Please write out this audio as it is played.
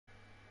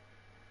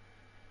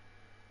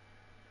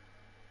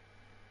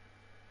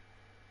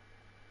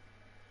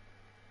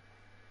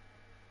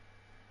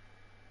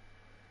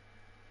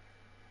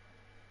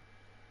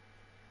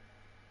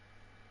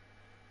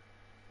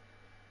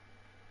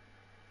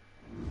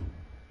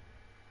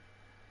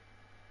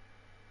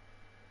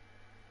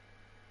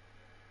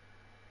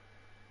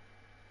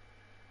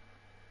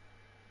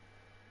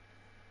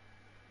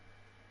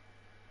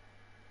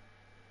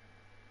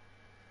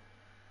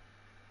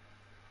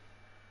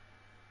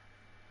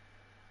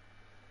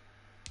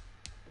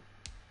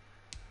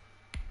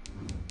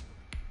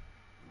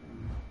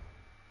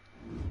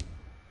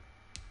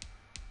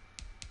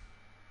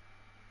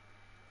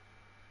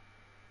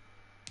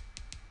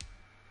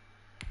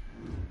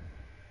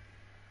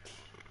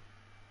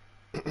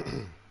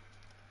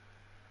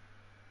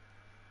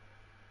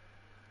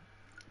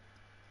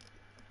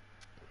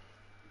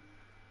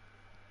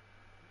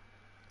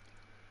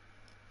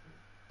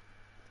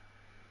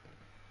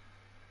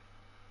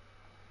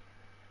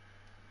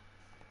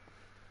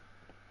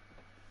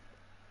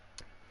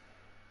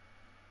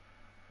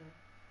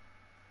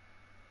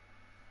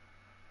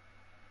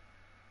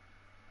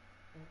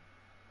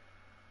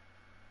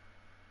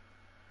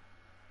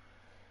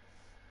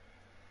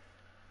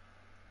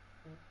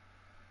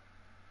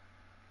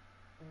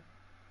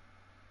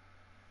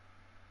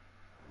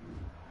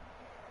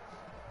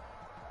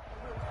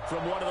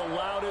from one of the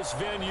loudest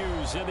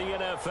venues in the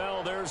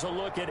NFL. There's a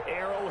look at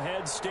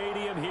Arrowhead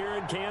Stadium here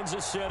in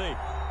Kansas City.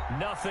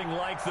 Nothing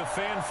like the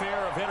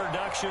fanfare of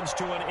introductions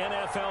to an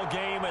NFL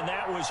game, and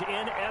that was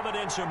in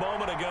evidence a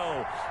moment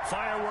ago.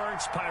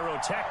 Fireworks,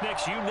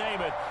 pyrotechnics, you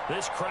name it.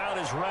 This crowd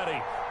is ready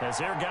as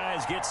their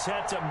guys get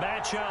set to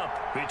match up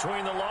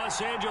between the Los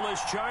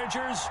Angeles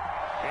Chargers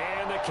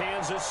and the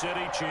Kansas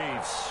City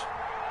Chiefs.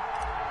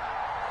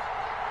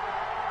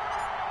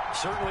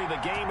 Certainly the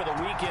game of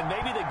the weekend,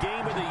 maybe the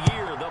game of the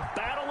year, the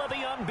battle of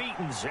the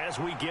unbeatens as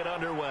we get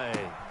underway.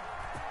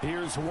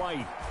 Here's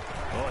White.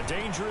 Oh, a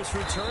dangerous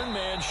return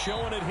man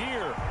showing it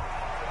here.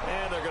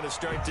 And they're going to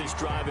start this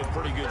drive in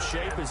pretty good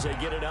shape as they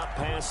get it up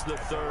past the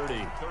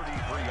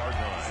 33-yard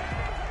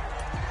line.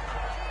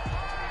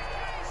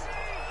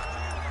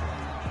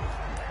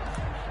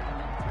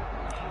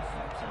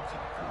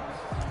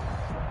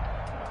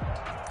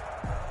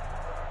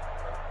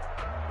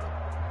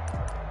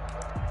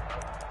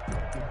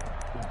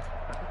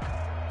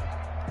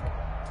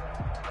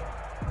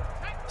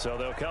 So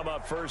they'll come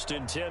up 1st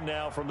and 10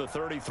 now from the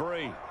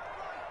 33.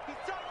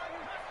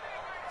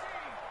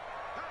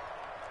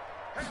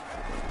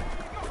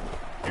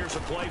 Here's a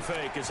play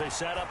fake as they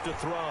set up to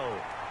throw.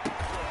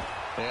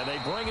 And they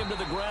bring him to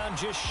the ground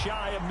just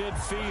shy of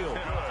midfield.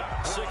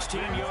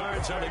 16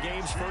 yards on the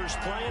game's first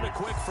play and a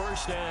quick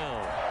first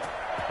down.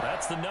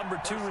 That's the number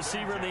 2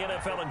 receiver in the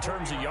NFL in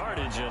terms of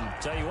yardage. And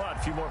tell you what, a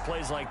few more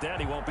plays like that,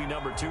 he won't be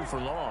number 2 for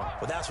long.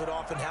 Well, that's what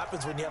often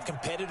happens when you have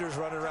competitors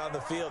running around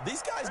the field.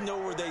 These guys know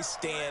where they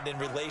stand in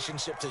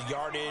relationship to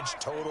yardage,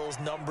 totals,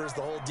 numbers,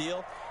 the whole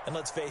deal. And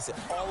let's face it,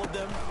 all of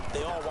them,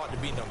 they all want to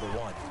be number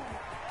 1.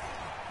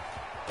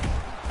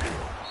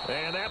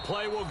 And that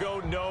play will go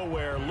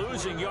nowhere.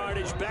 Losing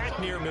yardage back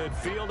near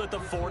midfield at the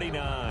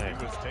 49.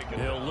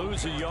 He'll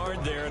lose a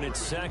yard there, and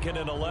it's 2nd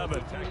and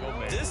 11.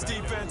 This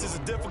defense is a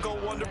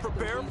difficult one to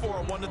prepare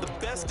for, one of the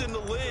best in the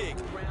league.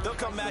 They'll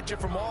come at you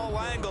from all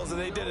angles, and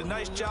they did a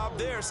nice job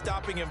there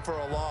stopping him for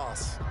a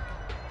loss.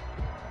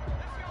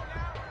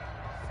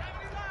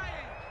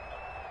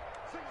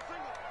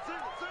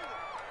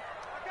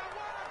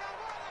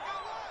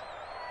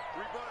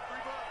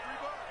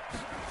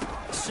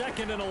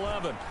 Second and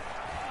 11.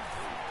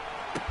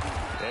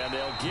 And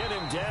they'll get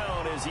him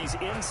down as he's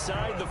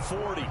inside the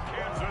 40.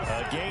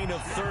 A gain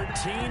of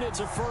 13. It's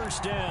a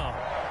first down.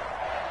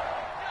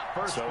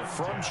 So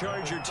from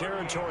Charger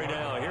territory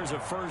now, here's a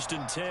 1st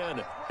and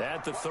 10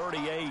 at the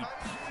 38.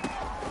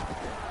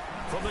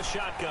 From the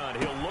shotgun,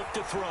 he'll look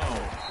to throw.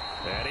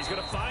 And he's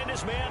going to find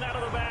his man out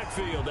of the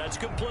backfield. That's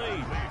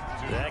complete.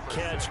 That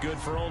catch good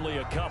for only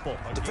a couple.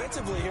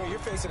 Defensively here, you're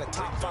facing a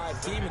top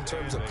 5 team in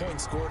terms of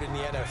points scored in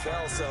the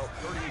NFL. So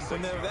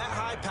when they're that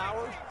high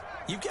powered,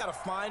 you've got to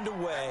find a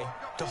way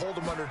to hold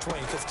them under 20,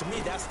 because to me,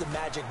 that's the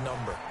magic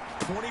number.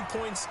 20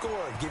 points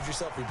scored gives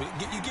yourself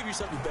you give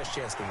yourself your best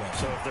chance to win.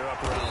 So if they're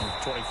up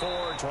around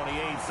 24,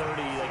 28,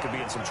 30, they could be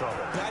in some trouble.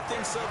 I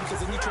think so, because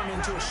then you turn it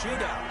into a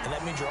shootout, and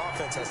that means your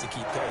offense has to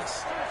keep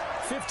pace.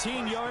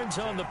 15 yards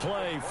on the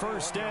play,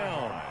 first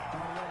down.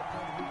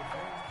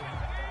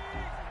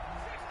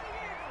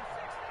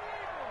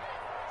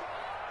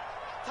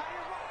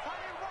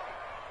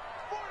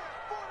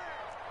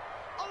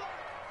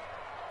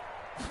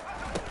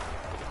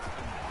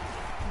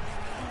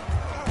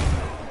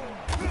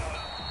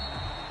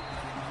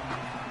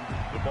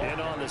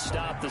 And on the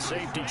stop, the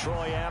safety,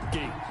 Troy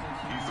Apke.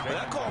 Well,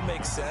 that call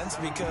makes sense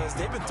because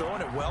they've been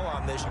throwing it well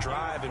on this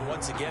drive, and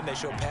once again, they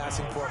show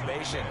passing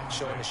formation,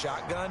 showing the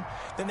shotgun.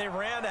 Then they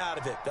ran out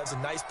of it. That's a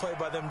nice play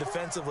by them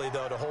defensively,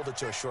 though, to hold it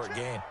to a short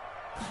gain.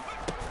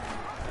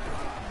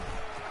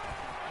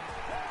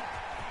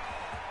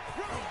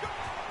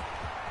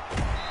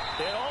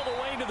 And all the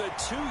way to the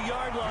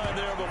 2-yard line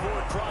there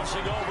before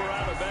crossing over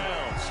out of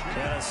bounds.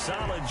 And a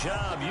solid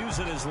job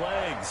using his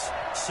legs.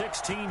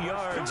 16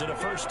 yards and a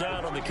first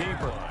down on the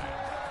keeper.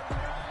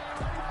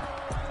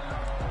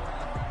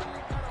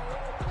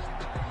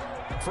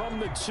 From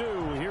the 2,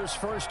 here's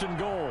 1st and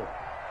goal.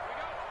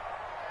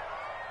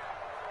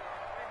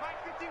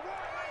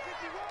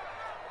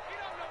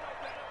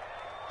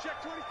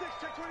 Check 26,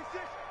 check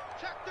 26,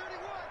 check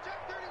 31,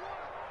 check 31.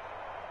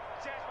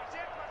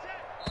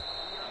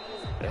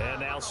 And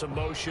now some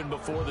motion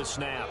before the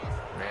snap.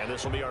 And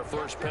this will be our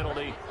first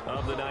penalty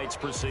of the night's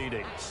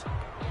proceedings.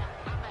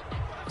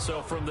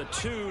 So from the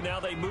 2, now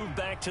they move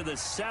back to the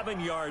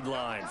 7-yard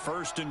line.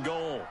 1st and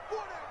goal.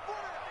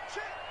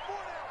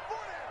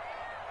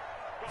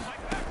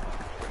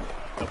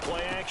 The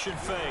play-action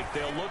fake.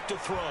 They'll look to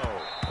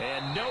throw.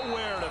 And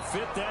nowhere to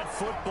fit that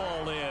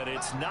football in.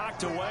 It's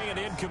knocked away and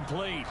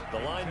incomplete. The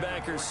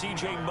linebacker,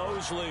 C.J.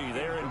 Mosley,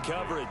 there in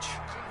coverage.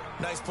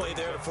 Nice play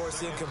there to force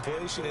the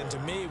incompletion. And to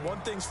me, one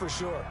thing's for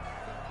sure.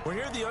 When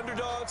you're the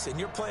underdogs and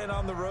you're playing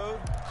on the road,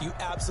 you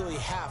absolutely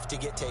have to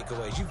get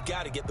takeaways. You've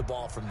got to get the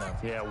ball from them.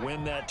 Yeah,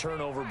 win that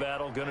turnover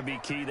battle, going to be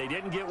key. They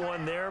didn't get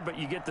one there, but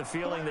you get the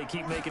feeling they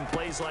keep making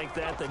plays like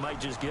that, they might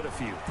just get a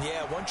few.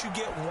 Yeah, once you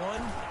get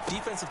one,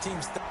 defensive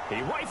teams...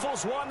 He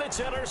rifles one that's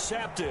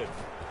intercepted.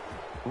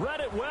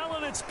 Read it well,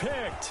 and it's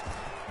picked.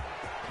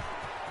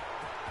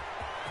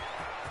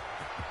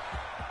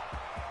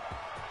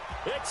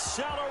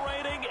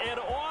 Accelerating, and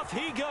off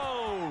he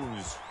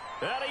goes.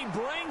 And he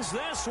brings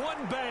this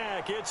one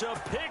back. It's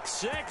a pick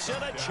six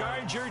and a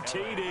Charger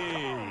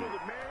TD.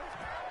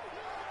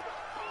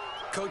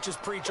 Coaches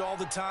preach all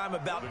the time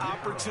about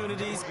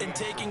opportunities and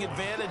taking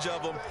advantage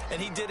of them,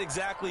 and he did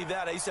exactly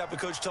that. I used to have a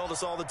coach told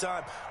us all the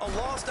time, a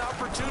lost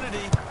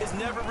opportunity is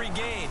never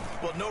regained.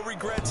 Well, no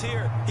regrets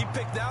here. He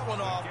picked that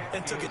one off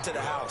and took it to the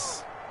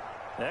house.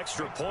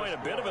 Extra point, a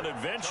bit of an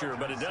adventure,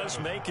 but it does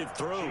make it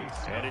through.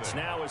 And it's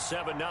now a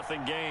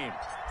 7-0 game.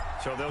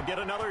 So they'll get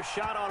another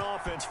shot on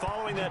offense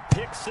following that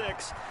pick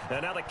six,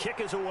 and now the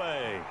kick is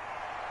away.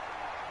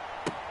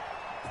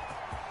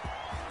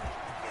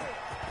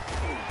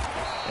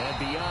 And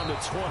beyond the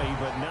 20,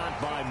 but not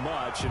by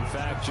much. In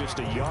fact, just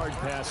a yard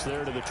pass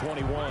there to the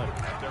 21.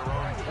 At their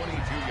own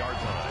 22-yard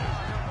line.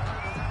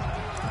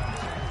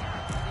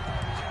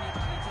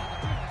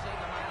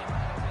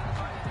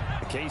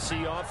 The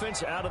KC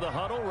offense out of the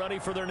huddle, ready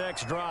for their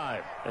next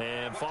drive.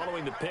 And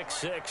following the pick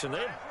six, and they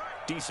have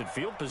decent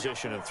field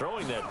position in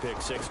throwing that pick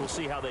six. We'll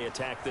see how they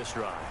attack this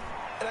drive.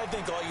 And I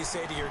think all you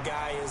say to your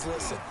guy is,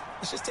 listen,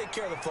 let's just take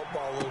care of the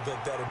football a little bit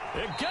better.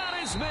 It got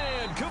his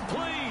man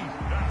complete.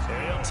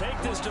 And he'll take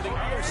this to the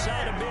other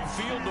side of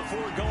midfield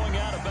before going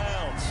out of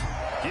bounds.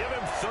 Give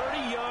him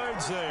 30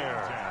 yards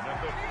there.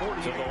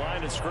 So the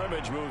line of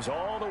scrimmage moves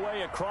all the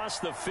way across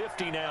the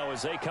 50 now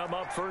as they come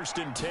up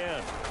 1st and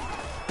 10.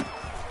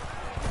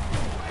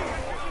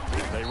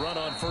 They run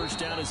on first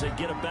down as they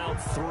get about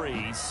 3.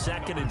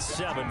 2nd and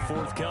 7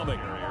 forthcoming.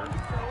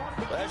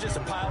 Well, that's just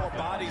a pile of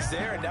bodies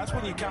there, and that's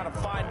when you kind of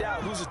find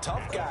out who's a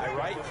tough guy,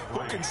 right? Who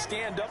can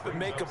stand up and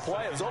make a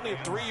play. It was only a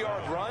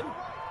 3-yard run,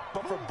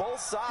 but for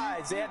both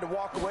sides, they had to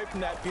walk away from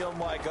that feeling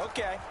like,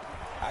 okay,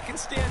 I can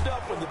stand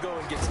up when the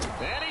going gets to me.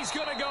 And he's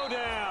going to go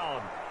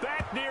down.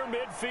 Back near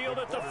midfield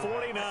at the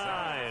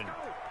 49.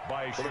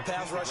 Well, the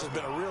pass rush has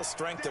been a real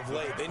strength of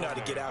late. They know how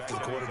to get after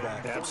the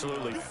quarterback.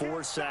 Absolutely.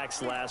 4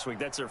 sacks last week.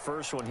 That's their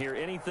first one here.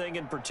 Anything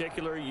in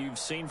particular you've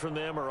seen from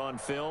them or on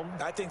film?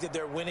 I think that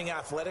they're winning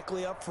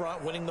athletically up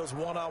front, winning those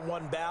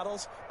one-on-one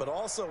battles, but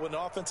also when the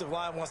offensive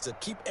line wants to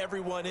keep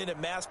everyone in and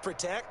mass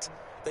protect,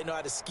 they know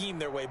how to scheme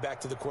their way back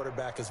to the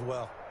quarterback as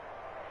well.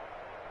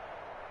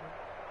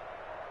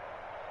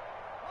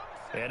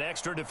 An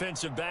extra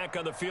defensive back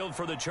on the field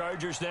for the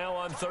Chargers now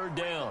on 3rd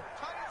down.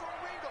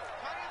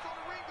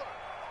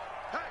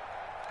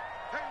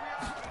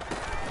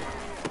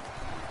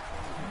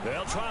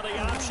 They'll try the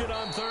option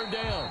on 3rd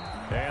down.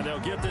 And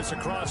they'll get this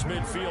across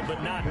midfield,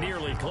 but not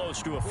nearly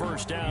close to a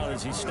first down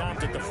as he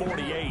stopped at the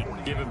 48.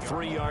 Give him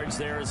 3 yards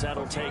there as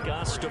that'll take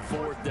us to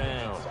 4th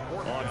down.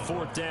 On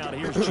 4th down,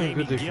 here's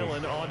Jamie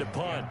Gillen on to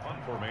punt.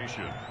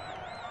 Formation.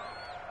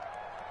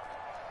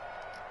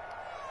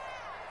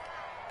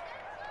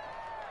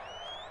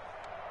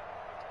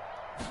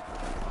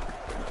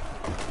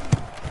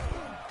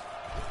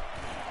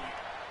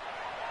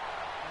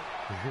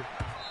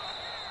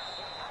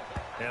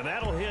 And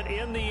that'll hit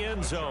in the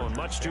end zone.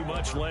 Much too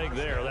much leg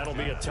there. That'll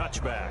be a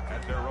touchback.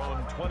 At their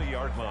own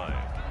 20-yard line.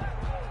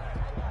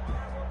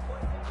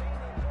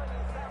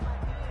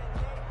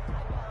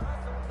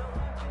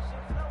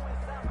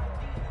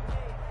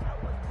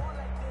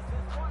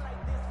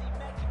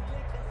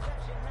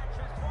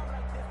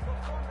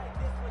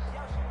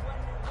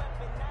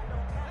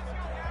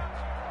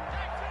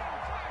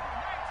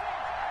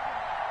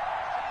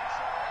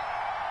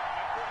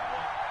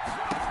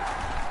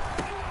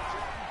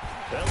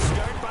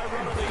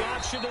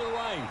 To the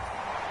right.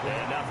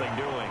 And nothing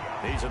doing.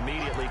 He's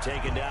immediately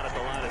taken down at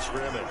the line of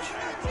scrimmage.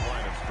 The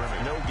line of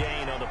scrimmage. No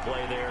gain on the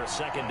play there.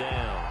 2nd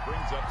down.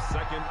 Brings up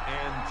 2nd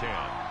and 10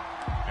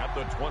 at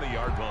the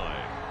 20-yard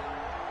line.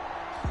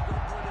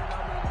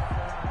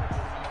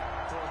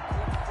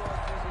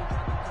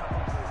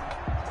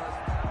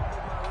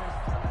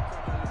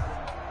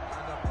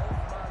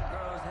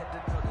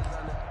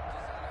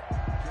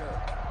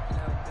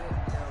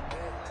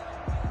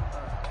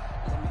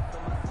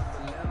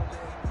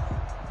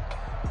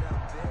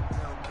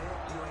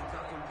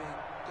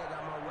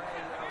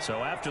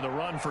 So after the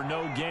run for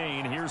no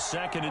gain, here's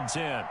 2nd and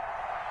 10.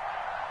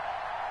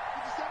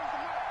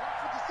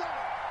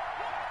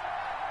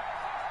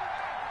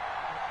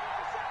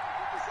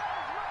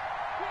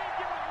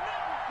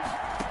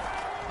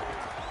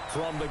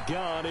 From the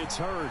gun, it's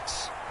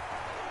Hurts.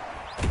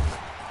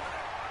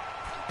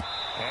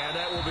 And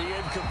that will be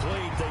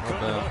incomplete. They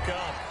couldn't hook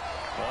up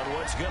on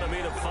what's going to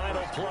be the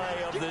final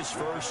play of this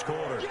first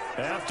quarter.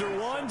 After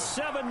one,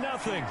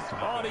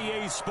 7-0 on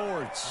EA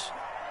Sports.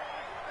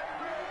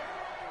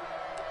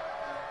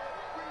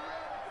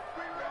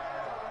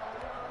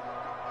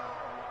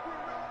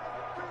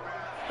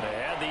 They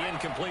had the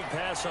incomplete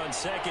pass on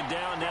 2nd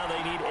down. Now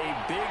they need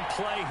a big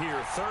play here,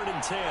 3rd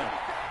and 10.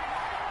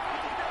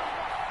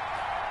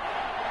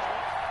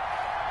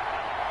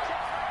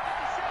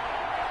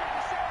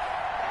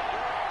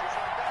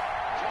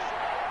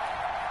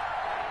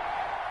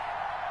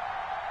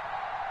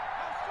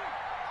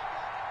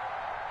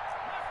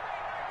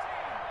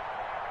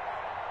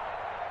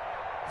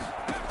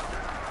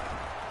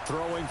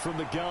 Throwing from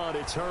the gun,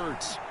 it's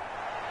Hurts.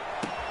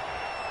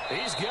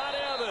 He's got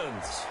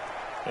Evans.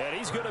 And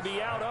he's going to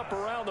be out up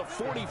around the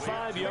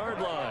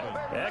 45-yard line.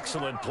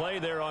 Excellent play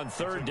there on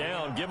third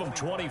down. Give him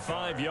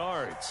 25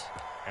 yards.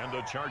 And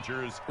the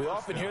Chargers. We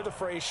often hear the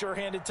phrase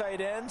sure-handed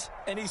tight ends,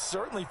 and he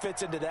certainly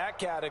fits into that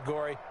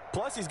category.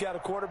 Plus, he's got a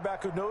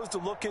quarterback who knows to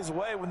look his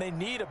way when they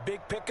need a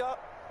big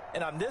pickup.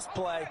 And on this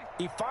play,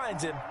 he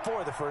finds him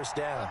for the first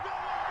down.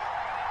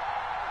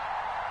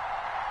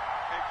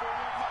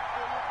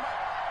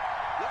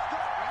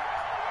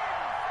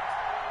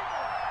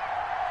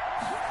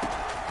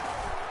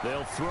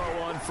 They'll throw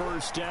on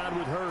first down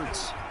with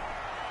Hurts.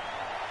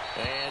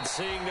 And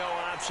seeing no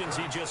options,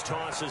 he just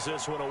tosses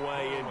this one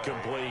away,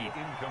 incomplete.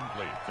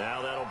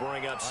 Now that'll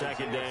bring up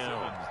second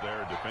down.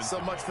 So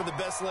much for the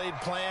best laid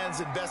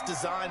plans and best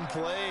designed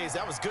plays.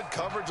 That was good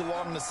coverage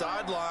along the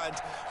sidelines.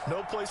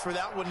 No place for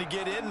that one to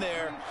get in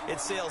there.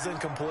 It sails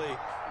incomplete.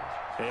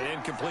 An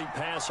incomplete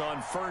pass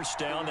on first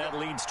down. That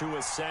leads to a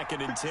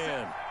 2nd and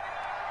 10.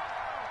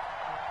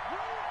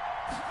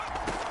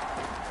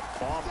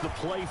 Off the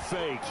play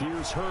fake.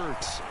 Here's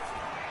Hurts.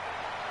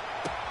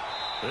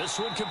 This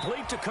one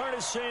complete to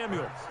Curtis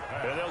Samuel.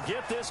 And they'll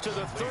get this to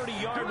the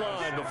 30-yard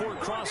line before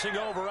crossing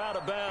over out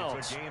of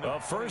bounds. A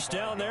first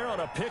down there on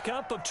a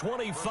pickup of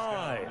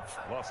 25.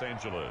 Los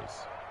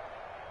Angeles.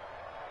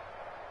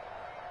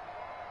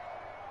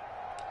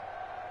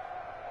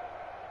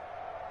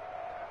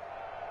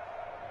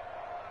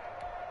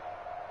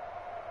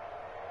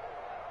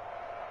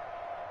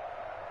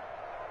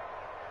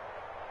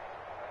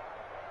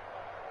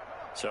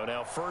 So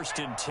now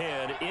 1st and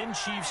 10 in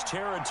Chiefs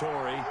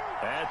territory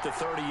at the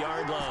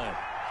 30-yard line.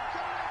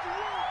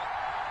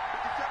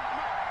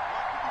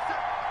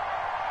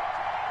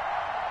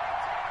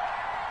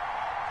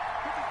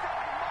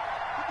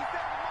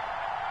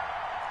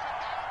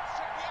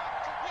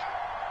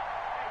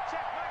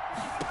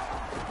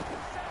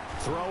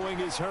 Throwing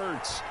is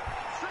Hurts.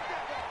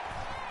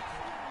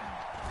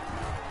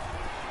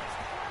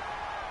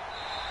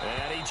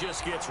 And he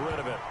just gets rid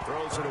of it.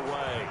 Throws it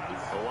away.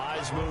 A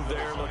wise move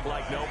there. Looked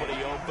like nobody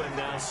open.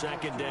 Now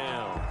 2nd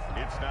down.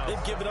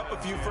 They've given up a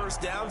few first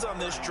downs on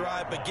this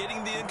drive, but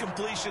getting the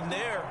incompletion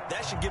there,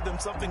 that should give them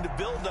something to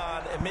build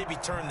on and maybe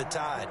turn the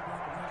tide.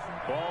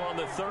 Ball on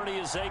the 30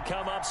 as they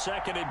come up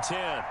 2nd and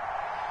 10.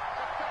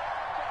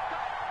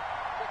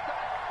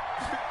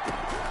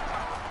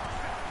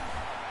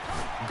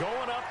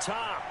 Going up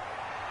top.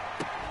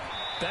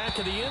 Back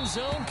of the end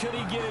zone. Could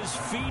he get his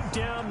feet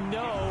down?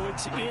 No,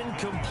 it's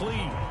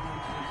incomplete.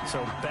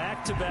 So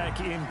back-to-back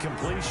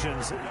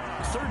incompletions.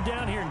 3rd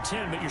down here in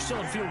 10, but you're still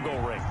in field goal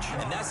range.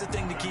 And that's the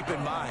thing to keep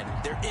in mind.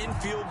 They're in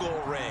field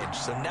goal range.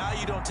 So now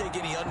you don't take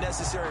any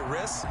unnecessary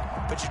risks,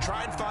 but you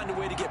try and find a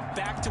way to get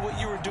back to what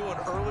you were doing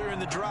earlier in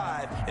the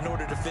drive in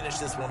order to finish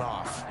this one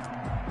off.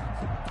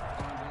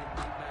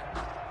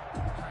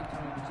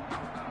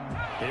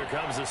 Here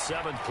comes the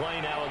 7th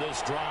play now of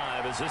this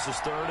drive as this is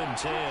 3rd and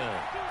 10.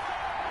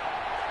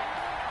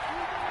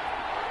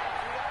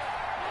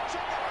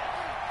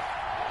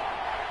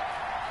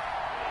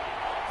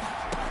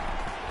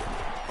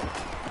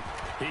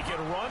 He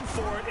can run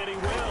for it, and he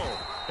will.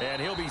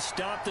 And he'll be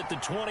stopped at the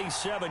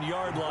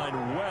 27-yard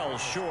line, well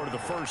short of the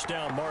first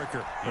down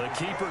marker. The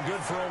keeper good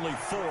for only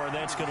 4, and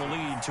that's going to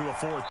lead to a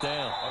 4th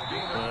down.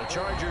 The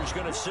Chargers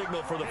going to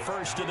signal for the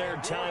first of their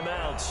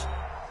timeouts.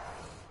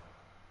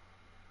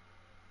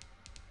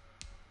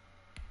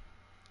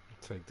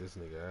 Take this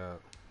nigga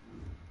out.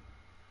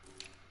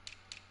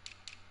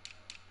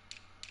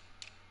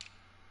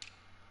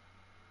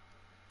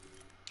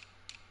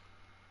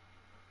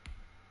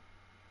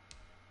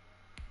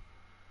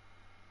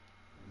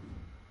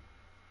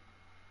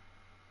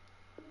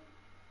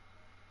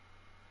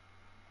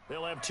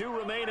 They'll have 2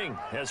 remaining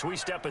as we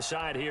step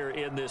aside here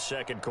in this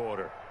 2nd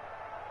quarter.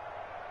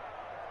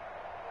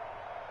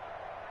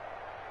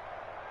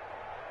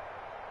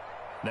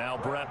 Now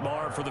Brett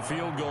Maher for the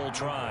field goal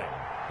try.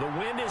 The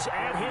wind is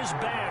at his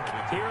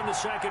back here in the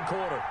 2nd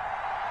quarter.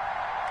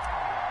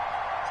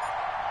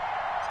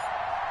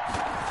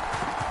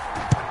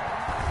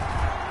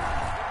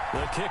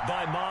 The kick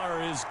by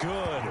Maher is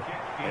good.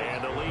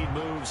 And the lead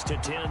moves to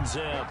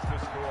 10-zip.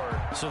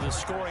 So the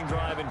scoring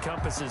drive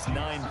encompasses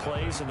 9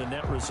 plays, and the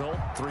net result,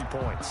 3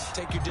 points.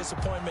 Take your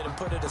disappointment and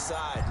put it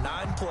aside.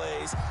 9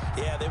 plays.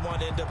 Yeah, they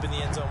want to end up in the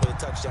end zone with a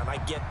touchdown. I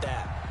get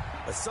that.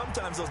 But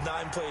sometimes those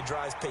 9-play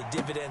drives pay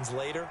dividends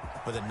later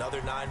with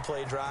another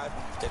 9-play drive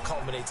that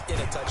culminates in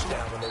a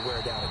touchdown when they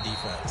wear down a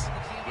defense.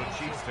 The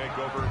Chiefs take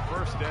over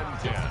 1st and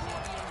 10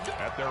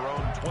 at their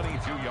own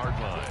 22-yard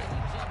line.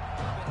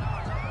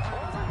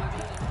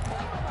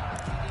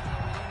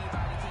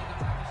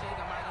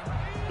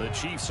 The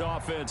Chiefs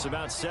offense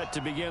about set to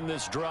begin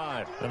this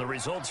drive. And the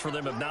results for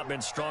them have not been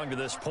strong to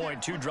this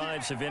point. 2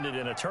 drives have ended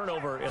in a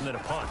turnover and then a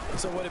punt.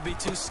 So would it be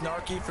too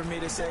snarky for me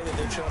to say that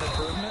they've shown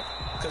improvement?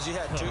 Because you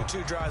had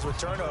two drives with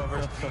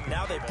turnovers.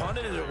 Now they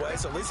punted it away,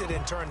 so at least they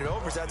didn't turn it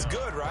over. So that's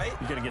good, right?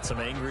 You're going to get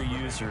some angry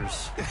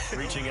users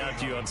reaching out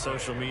to you on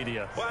social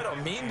media. Well, I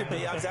don't mean to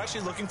be. I was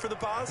actually looking for the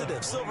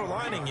positive. Silver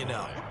lining, you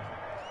know.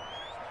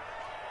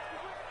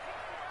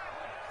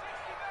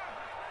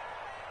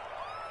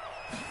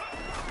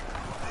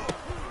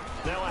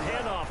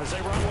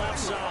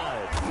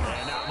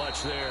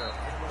 push there.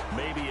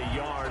 Maybe a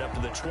yard up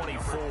to the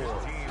 24.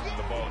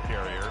 The ball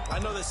carrier. I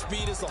know that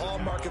speed is the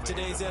hallmark of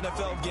today's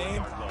NFL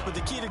game, but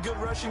the key to good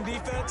rushing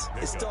defense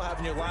is still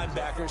having your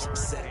linebackers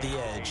set the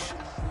edge.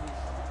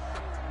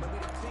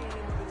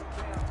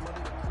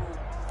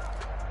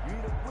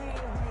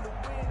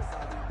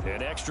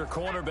 An extra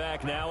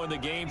cornerback now in the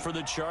game for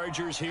the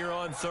Chargers here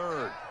on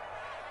third.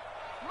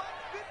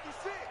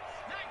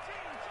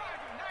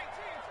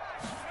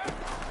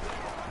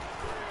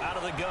 Out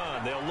of the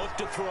gun, they'll look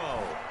to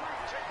throw.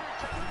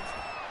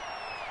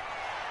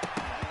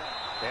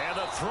 And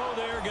the throw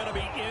there going to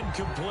be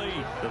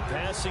incomplete. The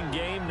passing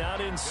game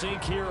not in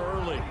sync here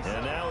early.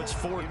 And now it's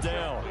fourth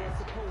down.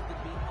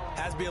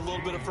 Has to be a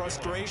little bit of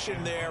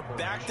frustration there.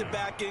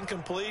 Back-to-back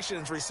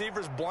incompletions.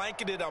 Receivers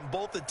blanketed on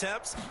both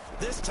attempts,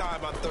 this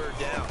time on third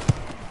down.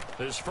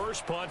 His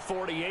first punt,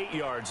 48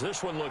 yards.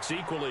 This one looks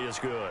equally as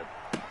good.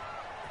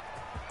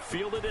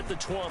 Fielded at the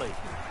 20.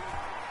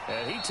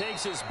 And he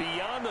takes us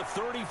beyond the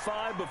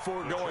 35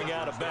 before going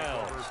out of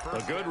bounds.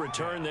 A good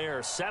return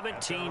there,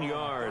 17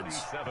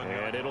 yards.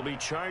 And it'll be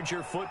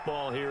Charger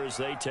football here as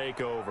they take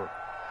over.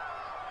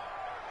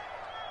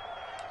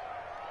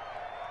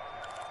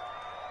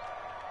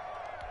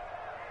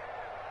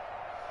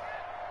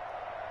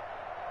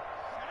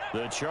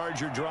 The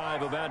Charger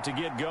drive about to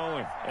get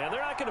going. And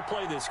they're not going to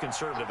play this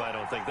conservative, I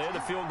don't think. They had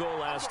a field goal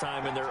last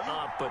time, and they're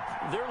up, but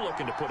they're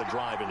looking to put a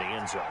drive in the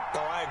end zone.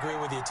 Oh, I agree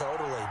with you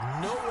totally.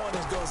 No one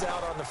goes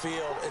out on the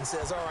field and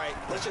says, all right,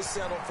 let's just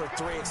settle for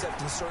 3,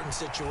 except in certain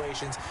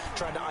situations,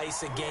 trying to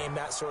ice a game,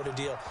 that sort of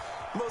deal.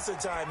 Most of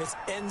the time, it's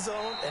end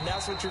zone, and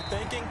that's what you're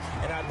thinking,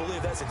 and I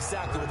believe that's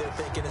exactly what they're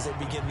thinking as they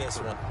begin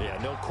this one.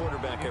 Yeah, no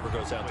quarterback ever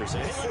goes out there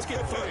saying, hey, let's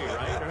get 3,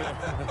 right?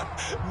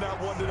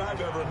 Not one that I've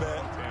ever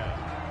met.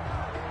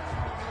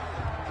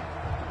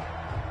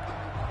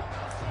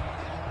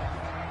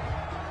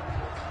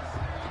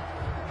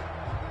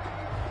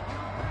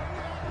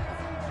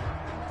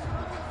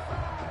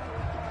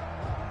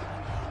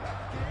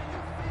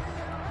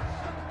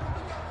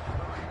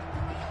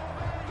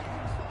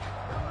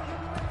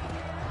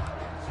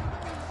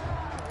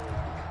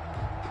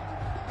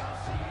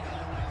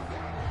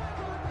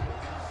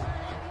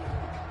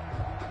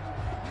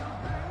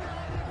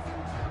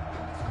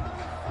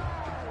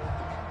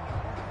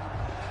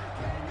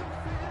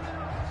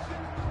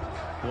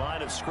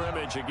 Line of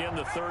scrimmage, again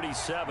the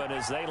 37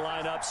 as they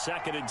line up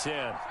 2nd and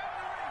 10.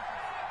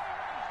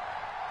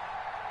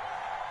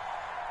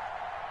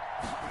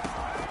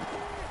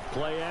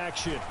 Play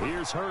action.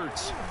 Here's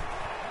Hurts.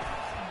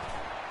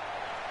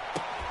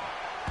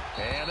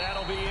 And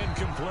that'll be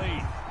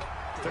incomplete.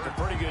 Took a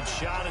pretty good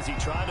shot as he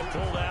tried to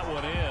pull that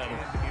one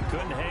in.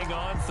 Couldn't hang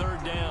on,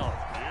 3rd down.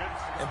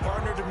 And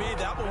partner, to me,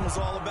 that one was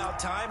all about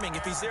timing.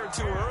 If he's there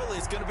too early,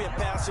 it's going to be a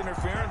pass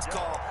interference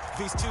call. If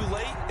he's too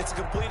late, it's a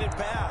completed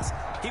pass.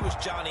 He was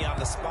Johnny on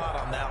the spot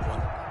on that one.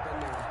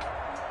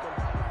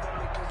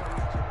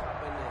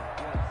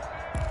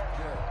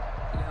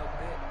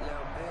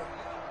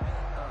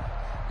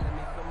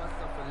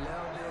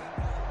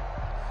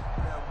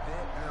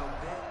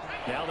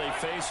 Now they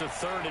face a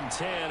 3rd and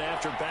 10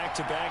 after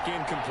back-to-back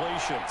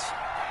incompletions.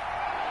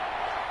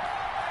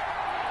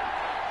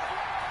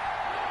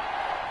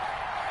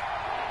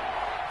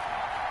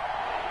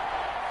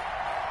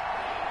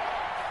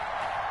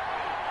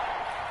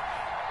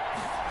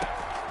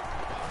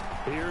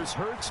 Here's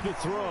Hurts to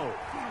throw.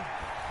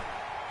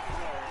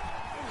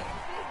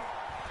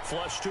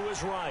 Flush to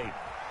his right.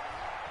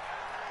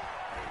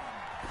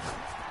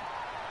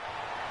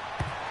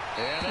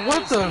 And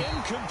what the?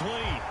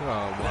 Incomplete.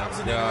 Oh, my That was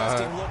an God.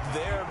 interesting look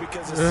there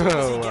because as soon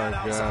as he got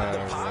outside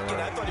God, the pocket, man.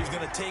 I thought he was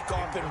going to take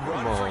off and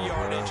run Come for on,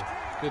 yardage.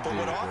 bro. Good But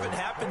what deal, often bro.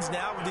 happens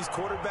now with these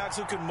quarterbacks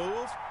who can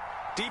move,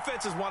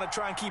 defenses want to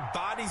try and keep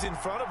bodies in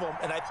front of them,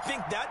 and I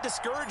think that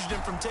discouraged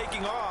him from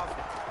taking off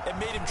and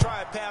made him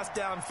try a pass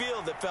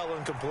downfield that fell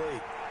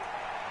incomplete.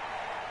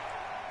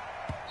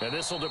 And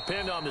this will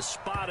depend on the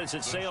spot as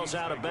it sails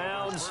out of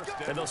bounds,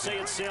 and they'll say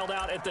it sailed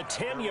out at the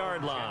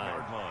 10-yard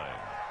line.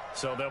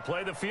 So they'll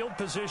play the field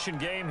position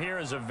game here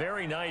as a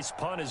very nice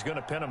punt is going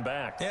to pin them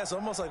back. Yeah, it's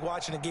almost like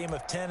watching a game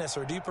of tennis,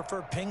 or do you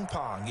prefer ping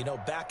pong, you know,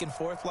 back and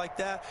forth like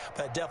that?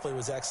 But it definitely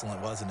was excellent,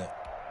 wasn't it?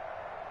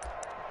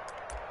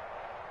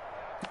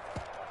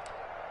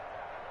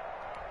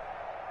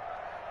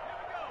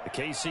 The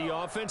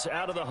KC offense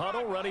out of the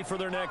huddle, ready for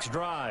their next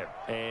drive.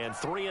 And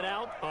 3 and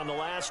out on the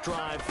last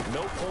drive.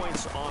 No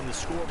points on the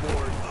scoreboard.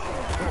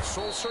 A little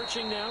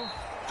soul-searching now?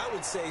 I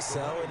would say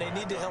so, and they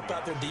need to help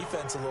out their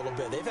defense a little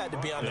bit. They've had to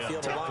be on the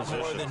field a lot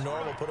more than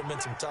normal, put them in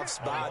some tough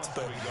spots.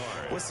 But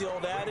what's the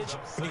old adage?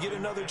 When you get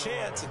another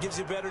chance, it gives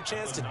you a better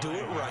chance to do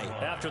it right.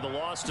 After the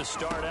loss to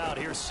start out,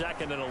 here's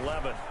 2nd and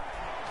 11.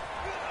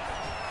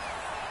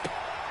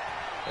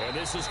 And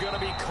this is going to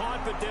be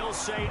caught, but they'll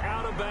say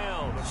out of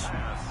bounds.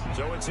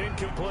 So it's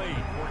incomplete.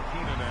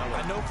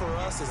 I know for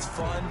us it's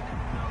fun,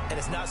 and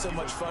it's not so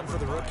much fun for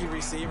the rookie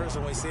receivers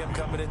when we see them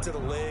coming into the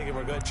league and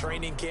we're going to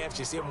training camps.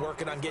 You see them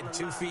working on getting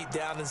 2 feet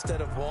down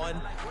instead of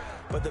 1.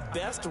 But the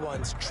best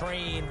ones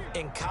train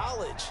in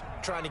college.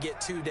 trying to get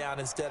 2 down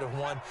instead of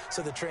 1,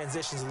 so the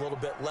transition's a little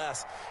bit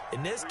less.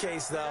 In this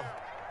case, though,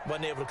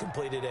 wasn't able to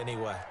complete it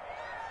anyway.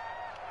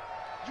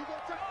 You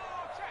got time.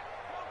 Check.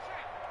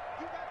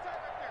 You got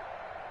time right there.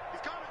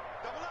 He's coming.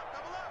 Double up.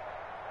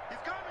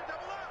 He's coming.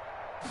 Double up.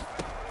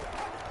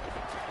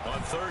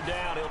 On 3rd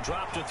down, he'll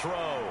drop to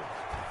throw.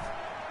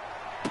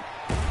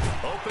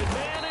 Open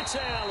man, it's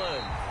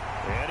Allen.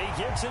 And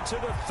he gets it to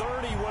the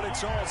 30 when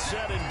it's all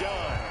said and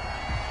done.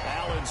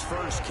 Allen's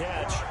first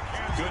catch,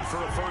 good for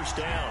a first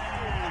down.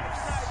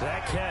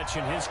 That catch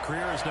in his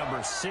career is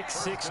number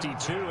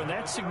 662, and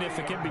that's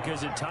significant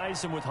because it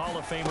ties him with Hall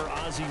of Famer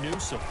Ozzie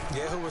Newsome.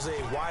 Yeah, who was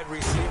a wide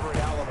receiver at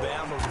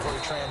Alabama before he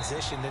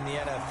transitioned in the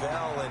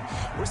NFL.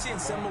 And we're seeing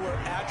similar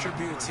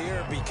attributes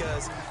here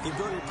because the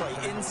ability to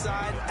play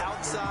inside,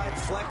 outside,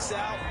 flex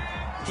out,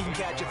 he can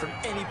catch it from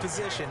any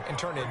position and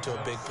turn it into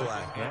a big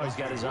play. Now he's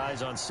got his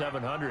eyes on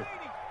 700.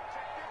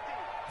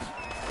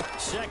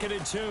 2nd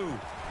and 2.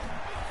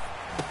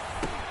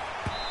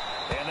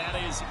 And that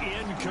is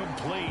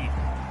incomplete.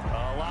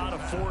 A lot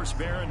of force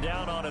bearing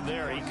down on him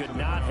there. He could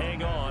not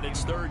hang on.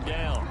 It's 3rd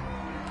down.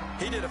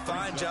 He did a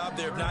fine job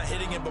there of not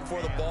hitting him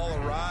before the ball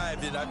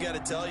arrived. And I've got to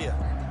tell you,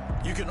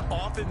 you can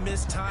often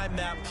mistime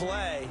that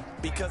play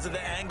because of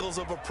the angles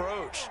of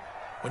approach.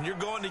 When you're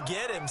going to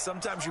get him,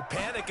 sometimes you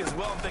panic as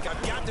well and think,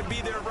 I've got to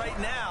be there right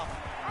now.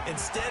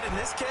 Instead, in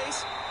this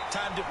case,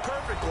 timed it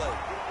perfectly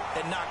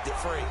and knocked it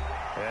free.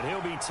 And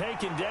he'll be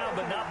taken down,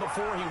 but not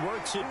before he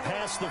works it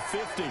past the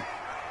 50.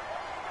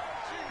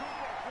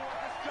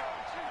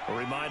 A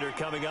reminder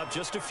coming up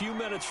just a few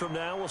minutes from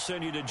now, we'll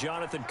send you to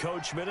Jonathan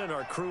Coachman and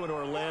our crew in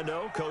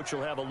Orlando. Coach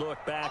will have a look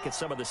back at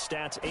some of the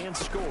stats and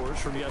scores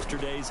from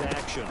yesterday's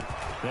action.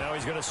 Now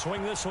he's going to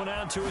swing this one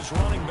out to his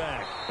running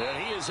back. And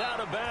he is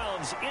out of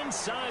bounds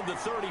inside the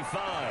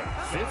 35.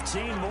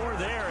 15 more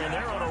there, and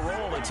they're on a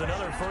roll. It's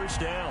another first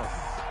down.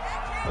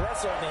 Well, that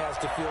certainly has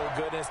to feel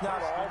good. And it's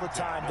not all the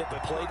time that the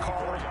play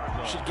caller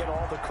should get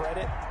all the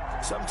credit.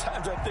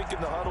 Sometimes I think in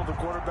the huddle, the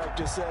quarterback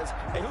just says,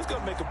 hey, who's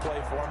going to make a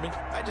play for me?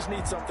 I just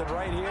need something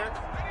right here.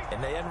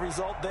 And the end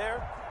result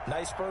there,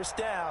 nice first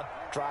down.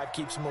 Drive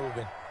keeps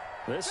moving.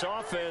 This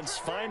offense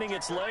finding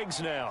its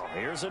legs now.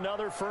 Here's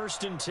another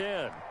 1st and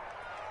 10.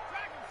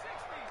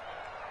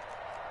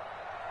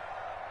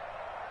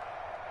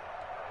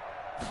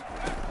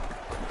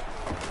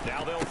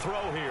 Now they'll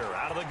throw here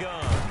out of the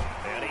gun.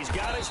 And he's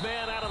got his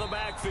man out of the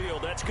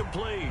backfield. That's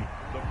complete.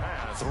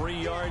 3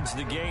 yards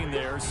the gain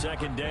there,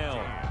 2nd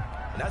down.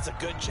 And that's a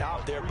good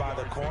job there by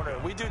the corner.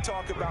 We do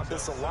talk about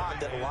this a lot,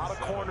 that a lot of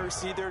corners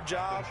see their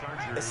job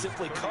as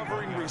simply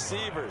covering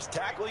receivers.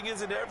 Tackling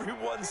isn't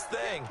everyone's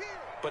thing.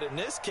 But in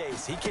this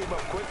case, he came up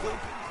quickly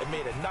and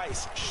made a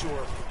nice,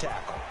 sure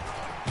tackle.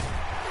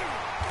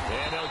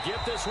 And they'll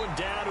get this one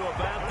down to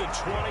about the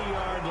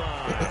 20-yard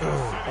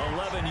line.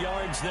 11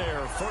 yards there,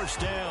 first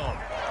down.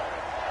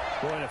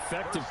 Boy, an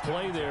effective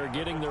play there,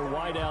 getting their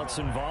wideouts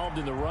involved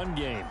in the run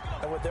game.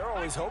 And what they're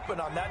always hoping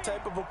on that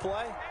type of a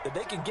play, that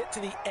they can get to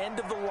the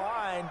end of the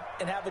line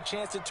and have a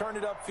chance to turn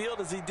it upfield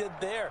as he did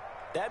there.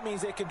 That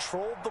means they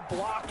controlled the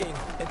blocking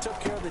and took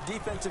care of the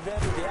defensive end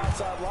of the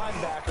outside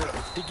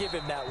linebacker to give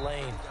him that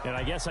lane. And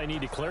I guess I need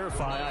to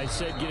clarify, I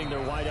said getting their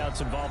wideouts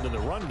involved in the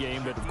run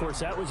game, but of course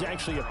that was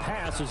actually a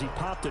pass as he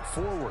popped it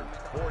forward.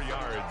 4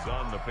 yards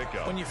on the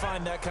pickup. When you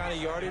find that kind of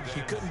yardage,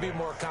 you couldn't be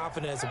more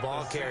confident as a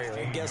ball carrier.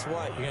 And guess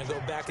what? You're going to go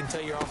back and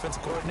tell your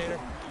offensive coordinator,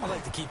 I'd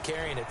like to keep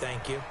carrying it,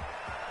 thank you.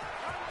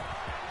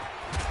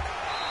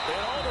 And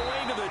all the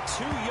way to the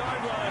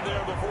 2-yard line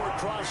there before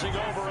crossing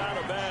over out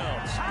of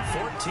bounds.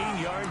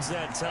 14 yards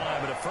that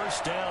time and a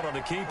first down on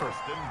the keeper.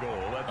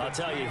 I'll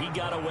tell you, he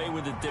got away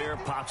with it there,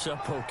 pops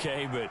up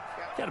okay, but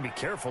got to be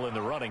careful in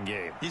the running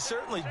game. You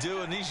certainly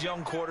do, and these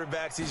young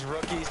quarterbacks, these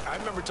rookies, I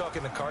remember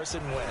talking to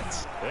Carson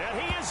Wentz. And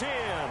he is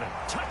in.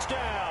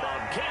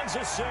 Touchdown,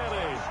 Kansas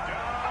City.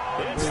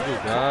 It's their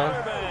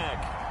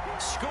quarterback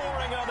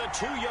scoring on the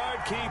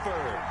 2-yard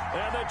keeper.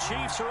 And the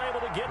Chiefs are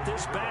able to get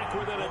this back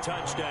within a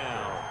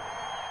touchdown.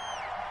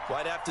 Well,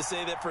 I'd have to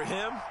say that for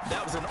him,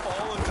 that was an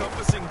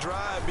all-encompassing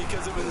drive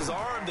because it was his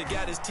arm that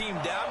got his team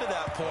down to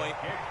that point,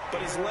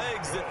 but his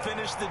legs that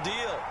finished the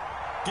deal.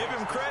 Give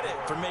him credit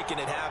for making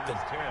it happen.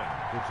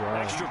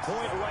 Extra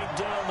point right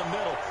down the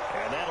middle,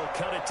 and that'll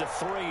cut it to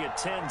 3 at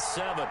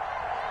 10-7.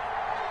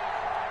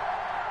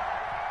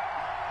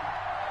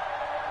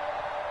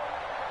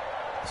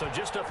 So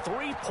just a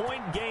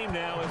 3-point game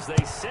now as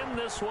they send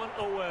this one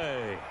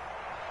away.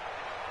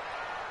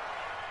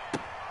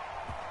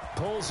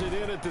 Pulls it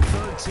in at the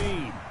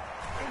 13.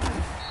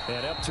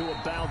 And up to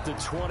about the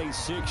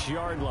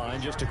 26-yard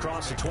line, just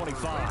across the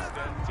 25.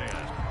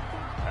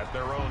 At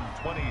their own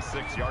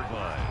 26-yard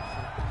line.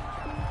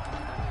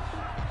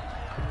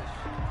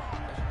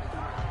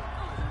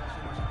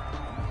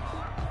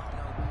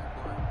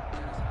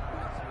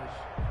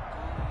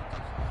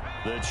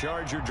 The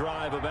Charger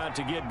drive about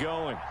to get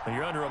going.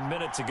 You're under a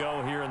minute to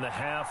go here in the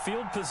half.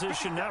 Field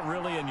position not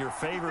really in your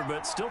favor,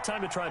 but still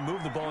time to try and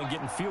move the ball and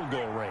get in field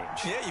goal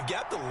range. Yeah, you've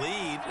got the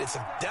lead. It's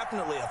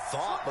definitely a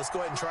thought. Let's go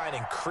ahead and try and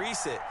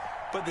increase it.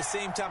 But at the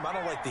same time, I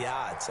don't like the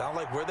odds. I don't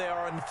like where they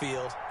are on the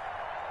field.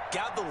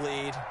 Got the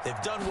lead.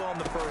 They've done well in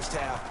the first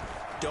half.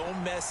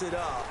 Don't mess it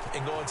up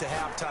and go into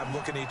halftime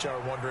looking at each other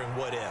wondering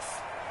what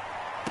if.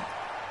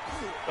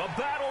 A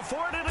battle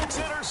for it, and it's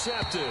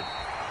intercepted.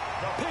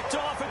 Picked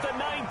off at the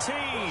 19.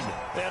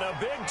 And a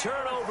big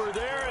turnover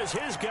there as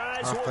his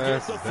guys will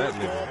get the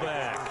football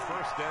back.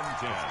 First and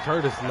 10.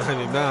 Curtis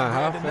 99.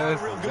 How fast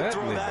Not a real is good that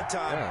throw nigga? that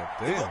time.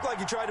 God It damn. looked like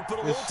he tried to put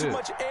a Good little too shit.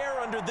 much air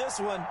under this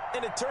one,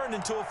 and it turned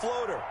into a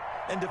floater.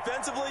 And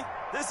defensively,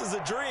 this is a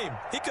dream.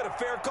 He could have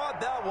fair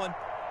caught that one.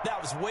 That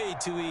was way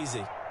too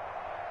easy.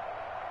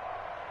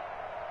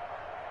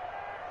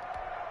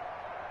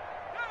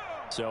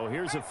 So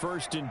here's a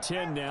 1st and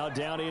 10 now,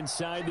 down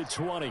inside the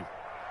 20.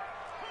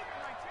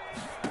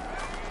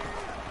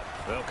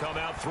 They'll come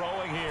out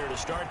throwing here to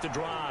start the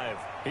drive.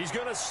 He's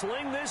going to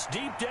sling this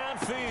deep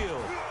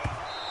downfield.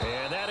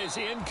 And that is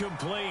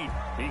incomplete.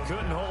 He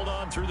couldn't hold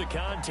on through the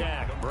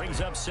contact.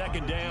 Brings up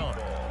 2nd down.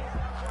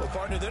 Well,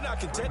 partner, they're not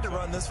content to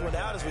run this one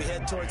out as we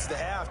head towards the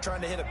half,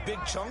 trying to hit a big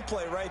chunk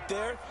play right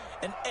there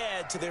and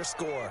add to their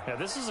score. Yeah,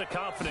 this is a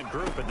confident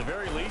group. At the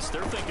very least,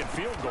 they're thinking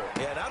field goal.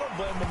 Yeah, and I don't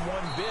blame them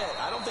one bit.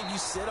 I don't think you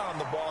sit on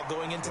the ball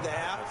going into the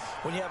half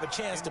when you have a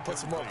chance to put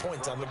some more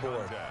points on the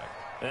board.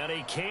 And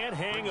he can't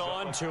hang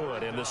on to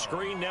it, and the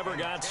screen never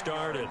got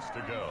started.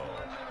 To go.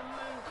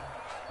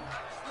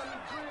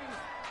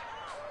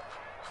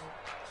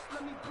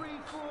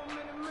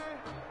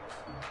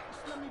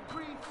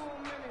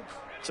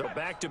 So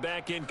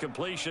back-to-back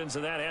incompletions,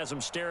 and that has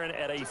him staring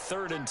at a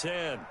 3rd and 10.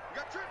 You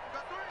got trick, you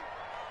got 3.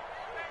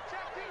 Hey,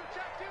 check 2,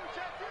 check 2,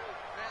 check 2.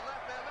 Man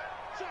left, man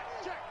left. Check,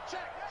 check,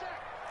 check, check.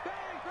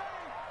 Bang,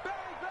 bang,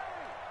 bang,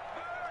 bang.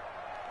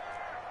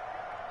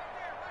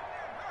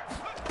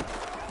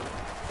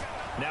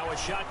 Now a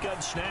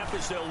shotgun snap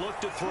as they'll look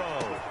to throw.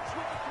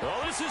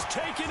 Oh, this is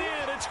taken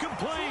in. It's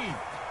complete.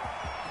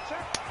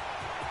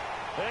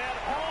 And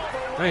all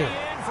the way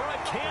in for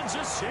a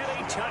Kansas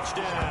City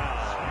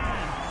touchdown.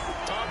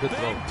 A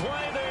big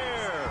play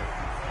there.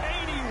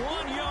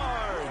 81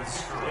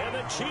 yards. And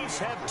the Chiefs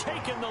have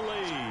taken the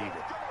lead.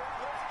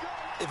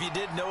 If you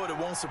didn't know it, it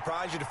won't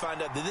surprise you to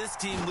find out that this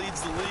team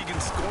leads the league in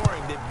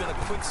scoring. They've been a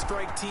quick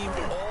strike team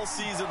all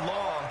season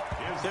long.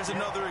 There's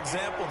another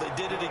example. They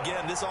did it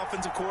again. This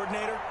offensive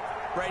coordinator,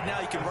 right now,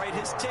 he can write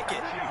his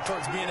ticket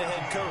towards being a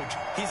head coach.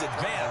 He's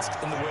advanced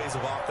in the ways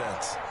of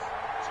offense.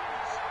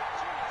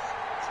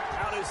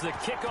 Out is the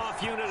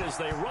kickoff unit as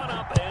they run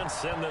up and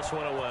send this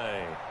one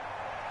away.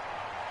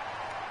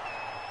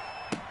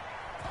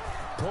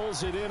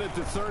 Pulls it in at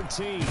the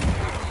 13.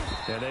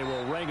 And they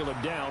will wrangle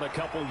him down a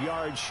couple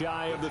yards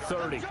shy of the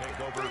 30. Take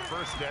over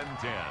 1st and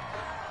 10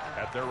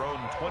 at their own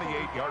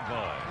 28-yard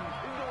line.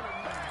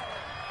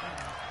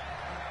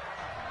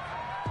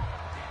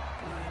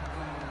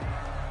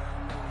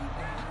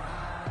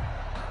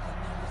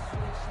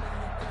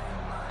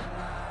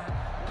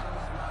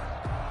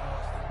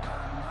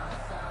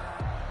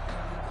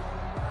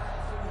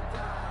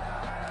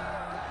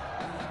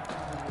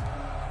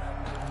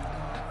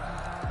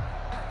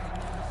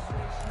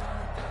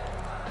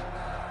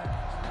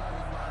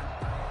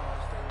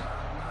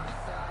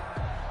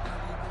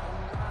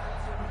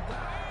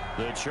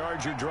 The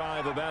Charger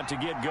drive about to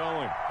get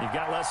going. You've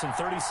got less than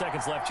 30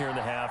 seconds left here in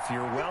the half.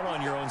 You're well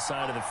on your own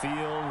side of the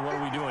field. What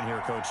are we doing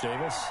here, Coach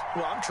Davis?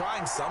 Well, I'm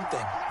trying something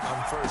on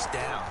 1st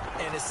down,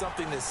 and it's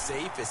something that's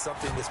safe. It's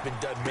something that's been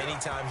done many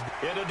times.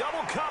 Into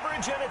double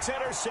coverage, and it's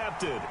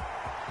intercepted.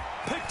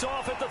 Picked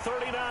off at the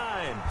 39.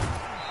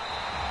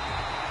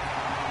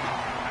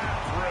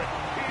 Rick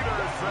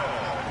Peterson.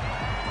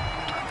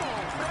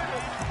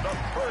 The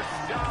 1st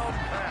down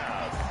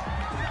pass.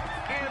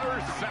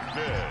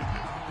 Intercepted.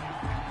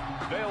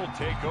 They'll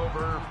take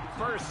over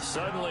 1st.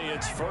 Suddenly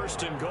it's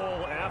 1st and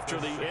goal after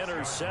the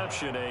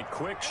interception. A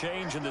quick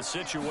change in the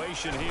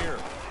situation here.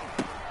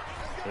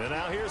 And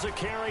now here's a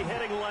carry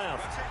heading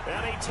left.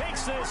 And he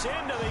takes this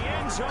into the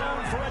end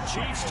zone for a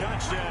Chiefs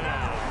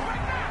touchdown.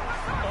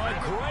 A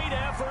great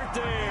effort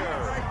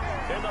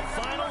there in the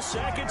final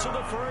seconds of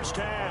the first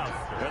half.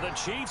 And the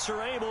Chiefs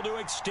are able to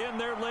extend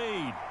their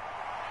lead.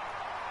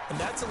 And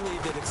that's a lead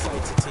that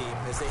excites a team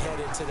as they head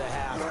into the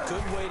half.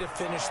 Good way to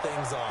finish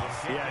things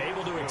off. Yeah,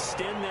 able to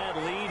extend that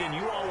lead, and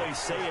you always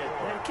say it,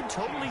 that can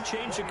totally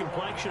change the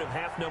complexion of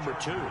half number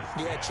 2.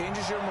 Yeah, it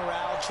changes your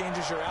morale,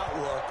 changes your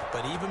outlook.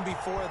 But even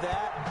before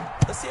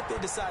that, let's see if they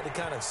decide to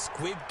kind of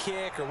squib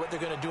kick or what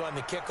they're going to do on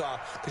the kickoff,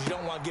 because you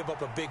don't want to give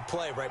up a big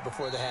play right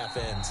before the half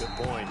ends. Good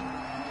point.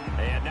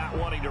 And not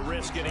wanting to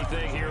risk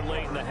anything here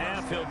late in the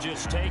half, he'll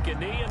just take a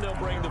knee, and they'll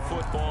bring the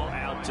football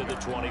out to the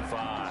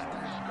 25.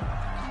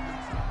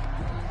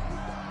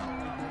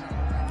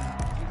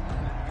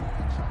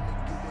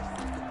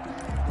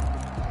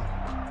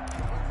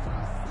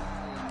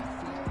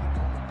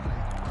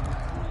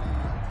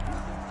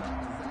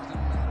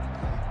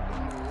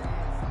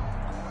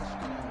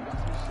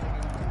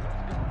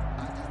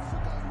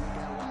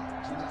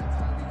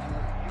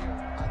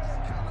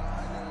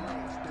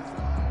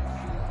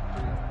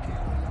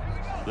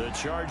 The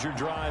Charger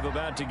drive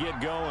about to get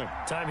going.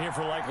 Time here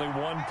for likely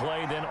one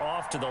play, then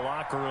off to the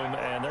locker room,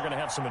 and they're going to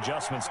have some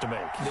adjustments to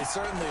make. They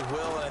certainly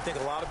will, and I think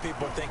a lot of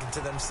people are thinking to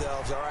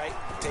themselves, all right,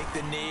 take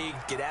the knee,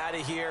 get out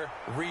of here,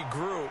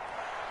 regroup.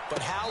 But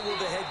how will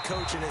the head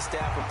coach and his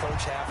staff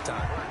approach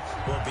halftime?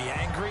 Will it be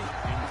angry?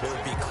 Will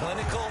it be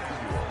clinical?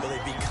 Will they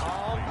be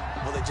calm?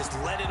 Will they just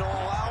let it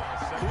all out?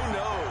 Who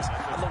knows?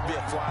 I'd love to be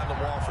a fly on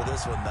the wall for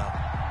this one, though.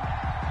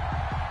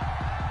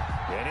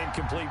 An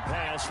incomplete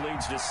pass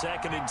leads to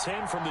 2nd and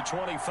 10 from the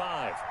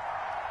 25.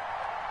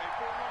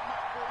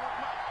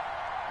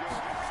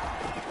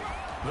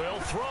 They'll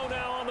throw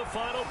now on the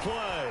final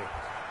play.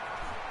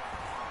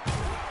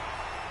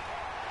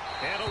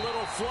 And a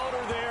little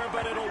floater there,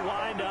 but it'll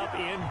wind up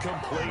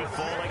incomplete,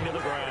 falling to the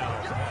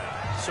ground.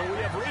 So we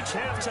have reached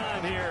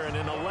halftime here in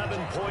an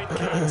 11-point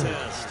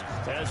contest.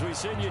 As we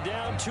send you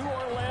down to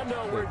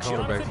Orlando, where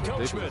Jonathan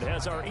Coachman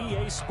has our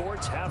EA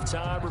Sports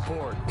halftime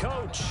report.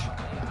 Coach.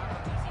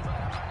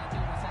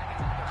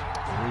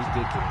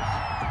 Ridiculous.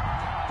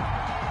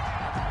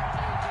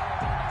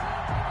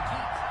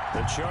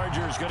 The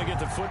Chargers going to get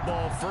the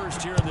football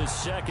first here in the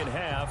second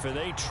half, and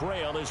they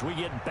trail as we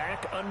get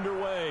back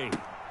underway.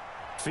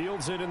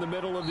 Fields it in the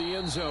middle of the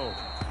end zone.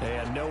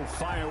 And no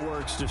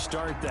fireworks to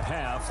start the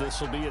half.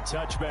 This will be a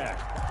touchback.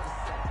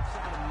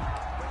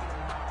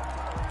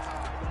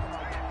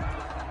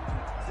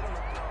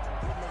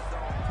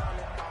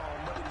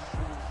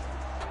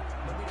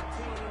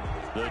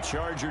 The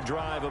Charger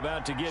drive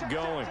about to get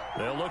going.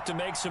 They'll look to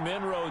make some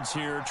inroads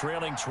here,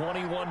 trailing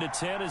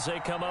 21-10 as they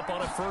come up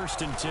on a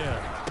 1st and 10.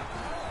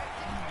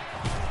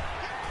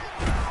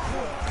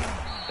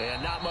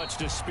 And not much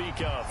to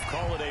speak of.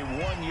 Call it a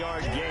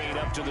 1-yard gain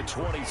up to the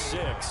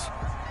 26.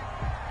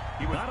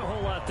 Not a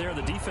whole lot there.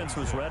 The defense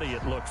was ready,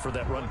 it looked, for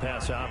that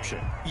run-pass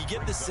option. You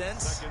get the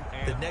sense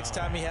that next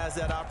time he has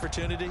that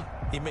opportunity,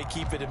 he may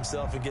keep it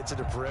himself and get to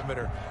the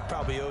perimeter.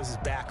 Probably owes his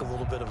back a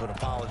little bit of an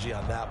apology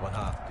on that one,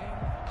 huh?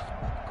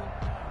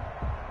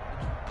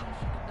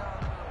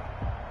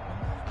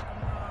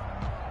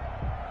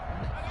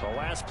 The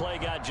last play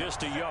got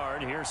just a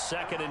yard. Here's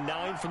 2nd and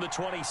 9 from the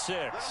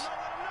 26.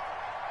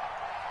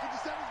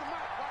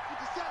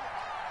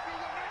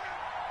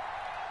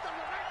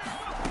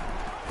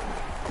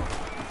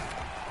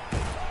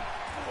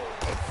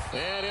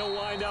 And he'll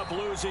wind up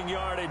losing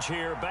yardage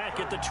here back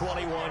at the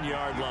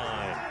 21-yard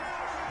line.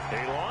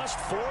 He lost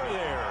 4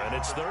 there, and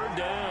it's 3rd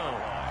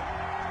down.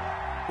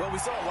 Well, we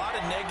saw a lot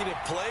of negative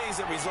plays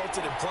that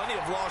resulted in plenty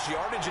of lost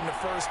yardage in the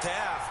first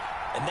half,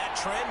 and that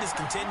trend is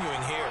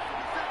continuing here.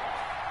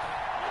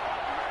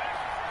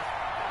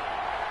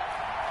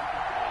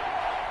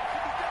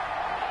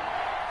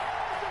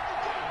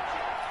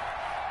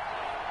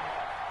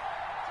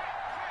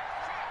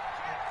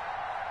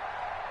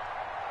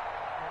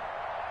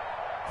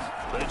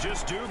 They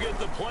just do get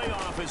the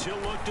playoff as he'll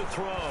look to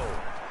throw.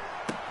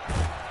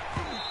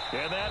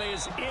 And that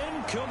is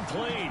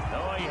incomplete.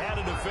 Oh, he had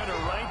a defender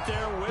right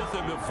there with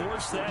him to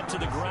force that to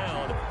the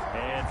ground.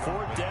 And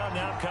 4th down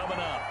now coming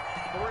up.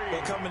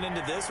 Well, coming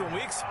into this one,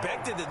 we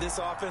expected that this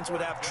offense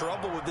would have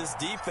trouble with this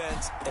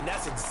defense, and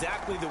that's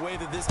exactly the way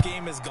that this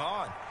game has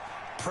gone.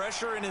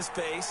 Pressure in his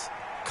face.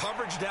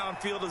 Coverage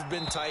downfield has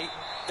been tight.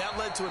 That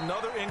led to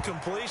another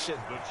incompletion.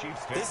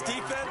 This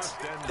defense,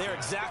 they're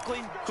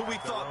exactly who we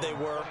thought they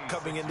were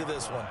coming into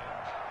this one.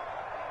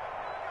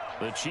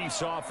 The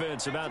Chiefs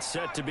offense about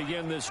set to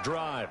begin this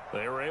drive.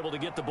 They were able to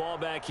get the ball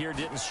back here,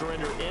 didn't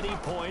surrender any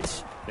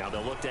points. Now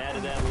they'll look to add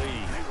to that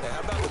lead. Now, how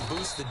about the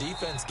boost the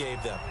defense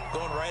gave them?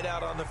 Going right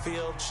out on the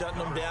field, shutting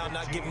them down,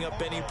 not giving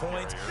up any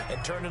points,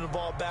 and turning the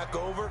ball back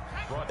over.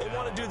 They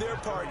want to do their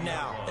part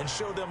now and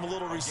show them a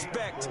little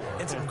respect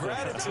and some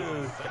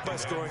gratitude by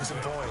scoring some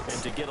points.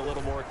 And to get a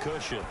little more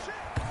cushion.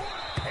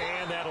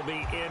 And that'll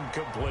be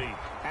incomplete.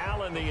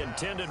 Allen, the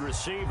intended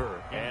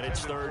receiver, and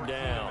it's 3rd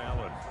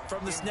down.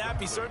 From the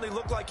snap, he certainly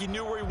looked like he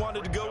knew where he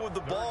wanted to go with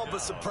the ball,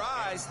 but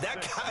surprise,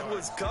 that guy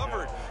was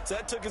covered. So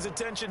that took his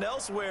attention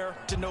elsewhere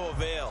to no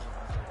avail.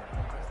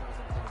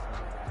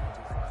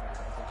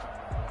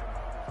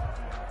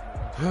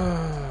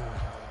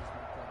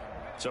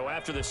 So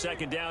after the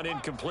 2nd down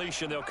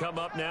incompletion, they'll come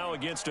up now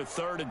against a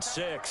 3rd and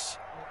 6.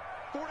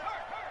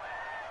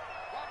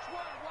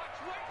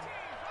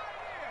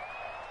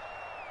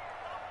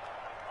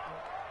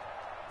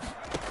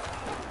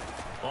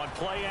 On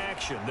play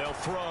action, they'll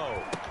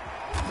throw.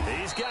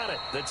 He's got it.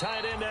 The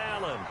tight end,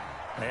 Allen.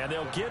 And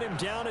they'll get him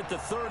down at the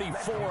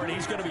 34, and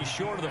he's going to be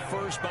short of the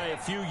first by a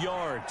few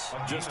yards.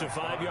 Just a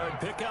 5-yard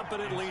pickup,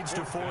 and it leads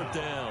to 4th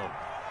down.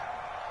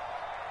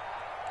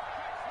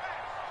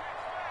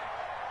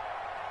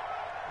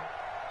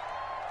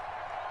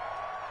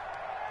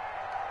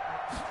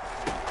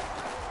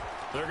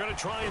 They're going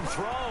to try and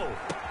throw.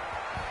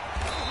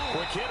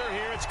 Quick hitter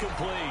here, it's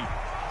complete.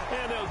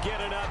 And they'll get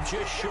it up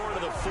just short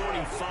of the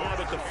 45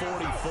 at the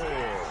 44.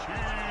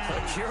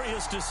 A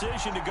curious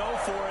decision to go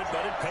for it,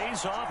 but it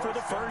pays off for the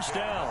 1st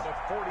down.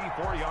 The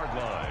 44-yard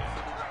line.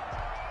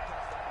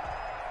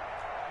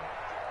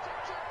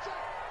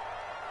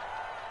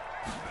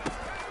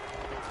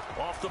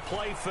 Off the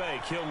play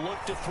fake, he'll look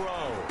to throw.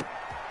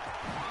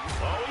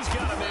 Oh, he's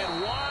got a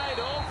man wide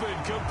open,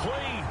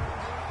 complete.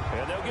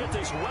 And they'll get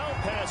this well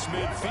past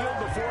midfield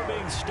before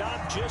being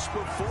stopped just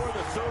before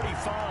the 35.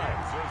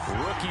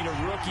 Rookie to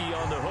rookie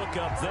on the hook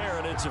up there,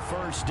 and it's a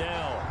first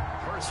down.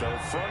 So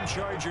from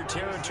Charger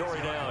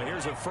territory now,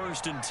 here's a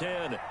 1st and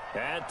 10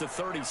 at the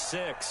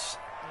 36.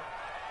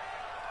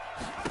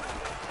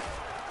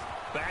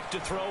 Back to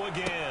throw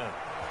again.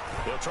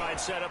 They'll try and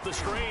set up the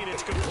screen.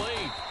 It's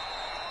complete.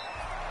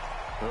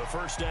 The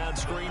first down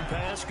screen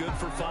pass, good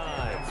for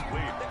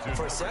 5.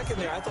 For a second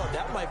there, I thought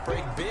that might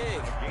break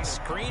big.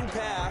 Screen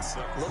pass,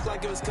 looked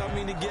like it was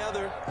coming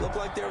together, looked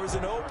like there was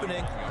an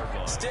opening.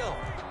 Still,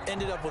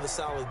 ended up with a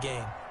solid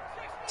gain.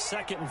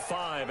 2nd and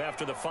 5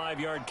 after the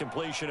 5-yard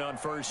completion on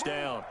first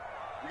down.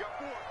 We got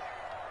 4.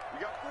 We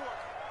got 4.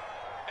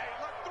 Hey,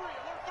 alert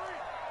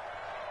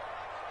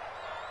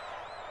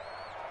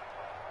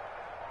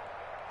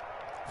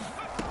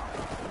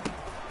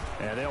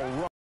 3. And they'll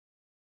run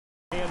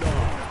and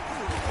off.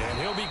 And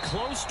he'll be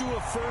close to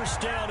a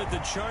first down at the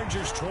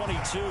Chargers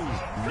 22.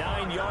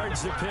 9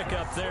 yards to pick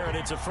up there, and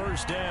it's a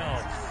first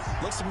down.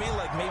 Looks to me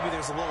like maybe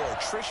there's a little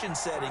attrition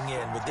setting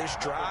in with this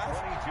drive,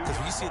 because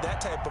when you see that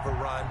type of a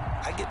run,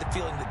 I get the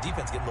feeling the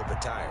defense getting a little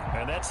bit tired.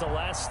 And that's the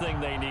last thing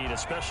they need,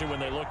 especially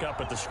when they look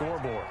up at the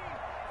scoreboard.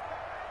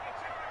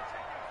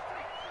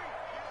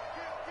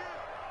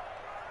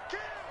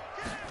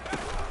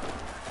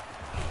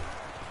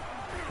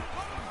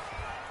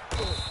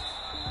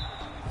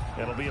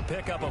 It'll be a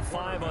pickup of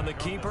 5 on the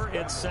keeper.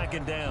 It's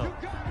 2nd down.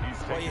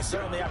 Well, you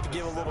certainly have to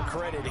give a little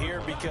credit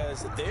here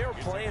because they're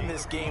playing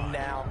this game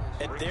now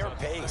at their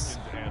pace.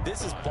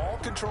 This is ball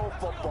control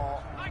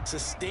football,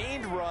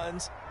 sustained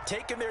runs,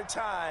 taking their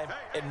time,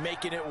 and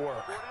making it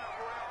work.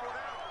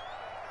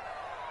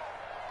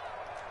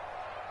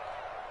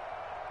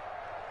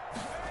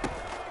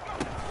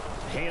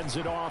 Hands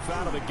it off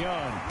out of the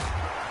gun.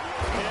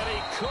 And he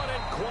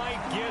couldn't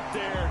quite get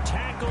there.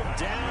 Tackled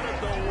down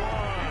at the 1.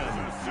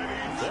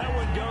 That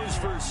one goes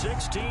for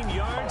 16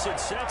 yards. It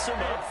sets him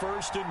up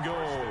 1st and goal.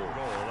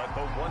 At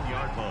the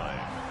 1-yard line.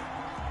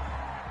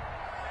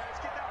 Let's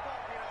get that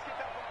ball, man. Let's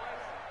get that ball right.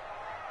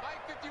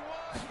 Mike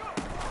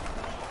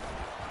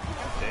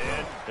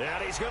 51. And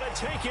he's going to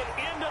take it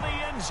into the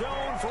end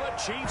zone for a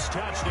Chiefs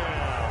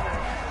touchdown.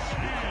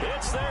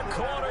 It's their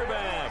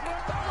quarterback.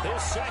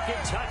 His 2nd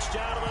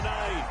touchdown of the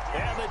night.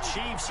 And the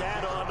Chiefs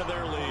add on to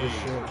their lead.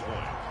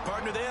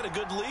 Partner, they had a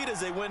good lead as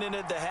they went in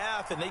at the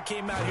half, and they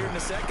came out here in the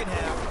second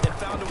half and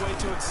found a way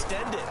to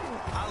extend it.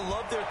 I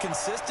love their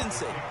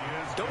consistency.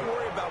 Don't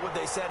worry about what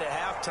they said at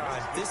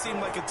halftime. This seemed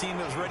like a team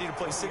that was ready to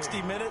play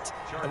 60 minutes,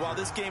 and while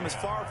this game is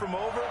far from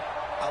over,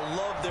 I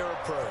love their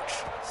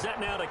approach. Set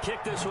now to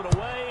kick this one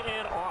away,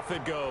 and off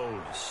it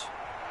goes.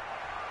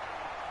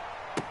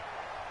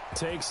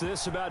 Takes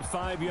this about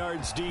 5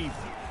 yards deep.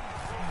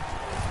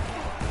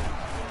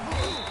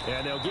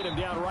 And they'll get him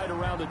down right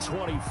around the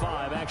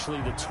 25,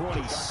 actually the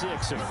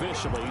 26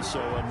 officially,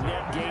 so a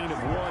net gain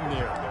of 1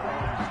 there.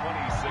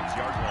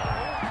 26-yard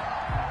line.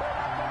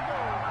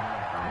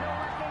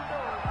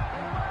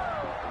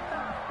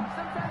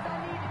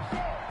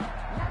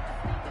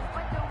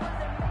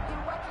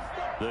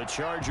 The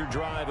Charger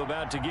drive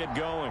about to get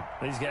going.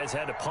 These guys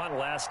had to punt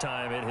last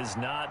time. It has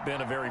not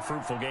been a very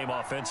fruitful game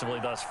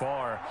offensively thus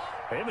far.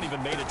 They haven't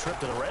even made a trip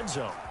to the red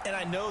zone. And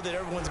I know that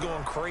everyone's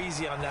going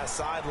crazy on that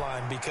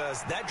sideline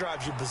because that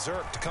drives you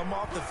berserk to come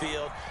off the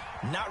field,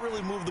 not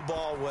really move the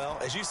ball well.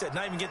 As you said,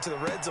 not even get to the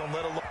red zone,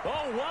 let alone...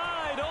 Oh,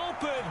 wide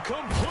open,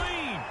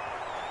 complete.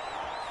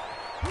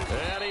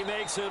 And he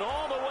makes it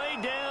all the way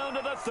down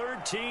to the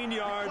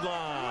 13-yard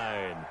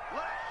line.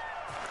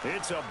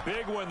 It's a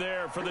big one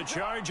there for the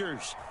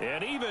Chargers,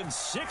 and even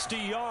 60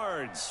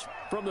 yards.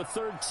 From the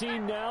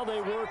 13 now, they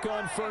work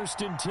on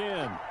 1st and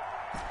 10.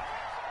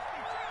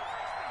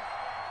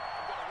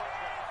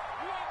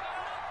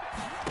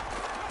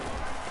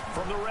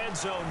 From the red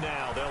zone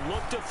now, they'll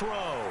look to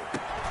throw.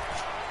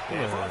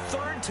 And for a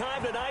 3rd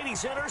time tonight,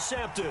 he's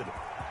intercepted.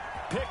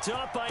 Picked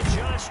up by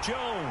Josh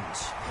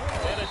Jones.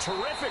 And a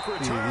terrific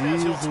return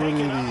as he'll take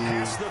it up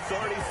past the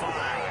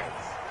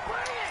 35.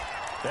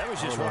 That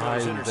was just one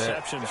of those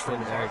interceptions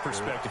from our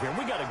perspective here.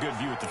 We got a good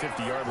view at the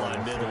 50-yard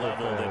line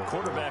mid-level that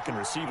quarterback and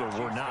receiver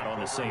were not on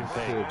the same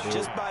page.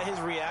 Just by his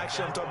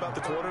reaction, I'm talking about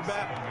the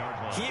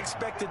quarterback, he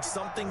expected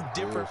something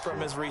different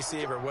from his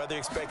receiver, whether he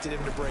expected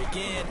him to break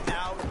in,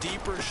 out,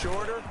 deeper,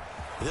 shorter.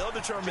 They'll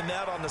determine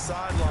that on the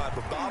sideline.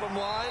 But bottom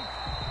line,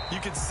 you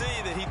could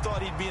see that he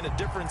thought he'd be in a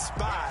different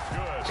spot,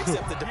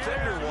 except the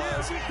defender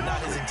was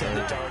not his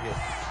intended target.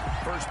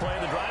 First play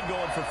of the drive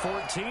going for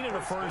 14 and a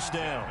 1st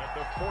down. At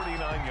the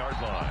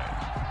 49-yard line. I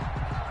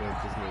think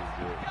this nigga's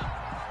good.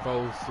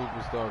 4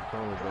 superstar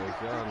cornerbacks.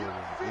 Y'all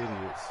niggas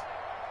idiots.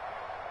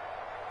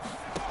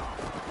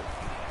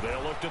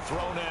 They'll look to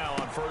throw now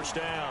on 1st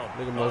down.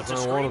 Nigga must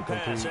not want to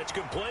compete. It's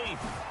complete.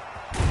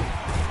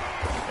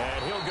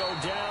 And he'll go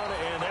down,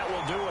 and that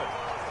will do it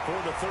for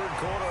for the third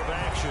quarter of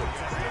action.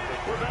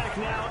 We're back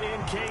now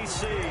in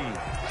KC.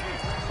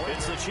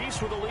 It's the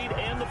Chiefs with the lead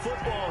and the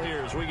football here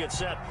as we get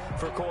set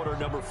for quarter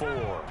number 4.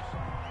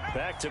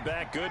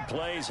 Back-to-back good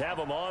plays have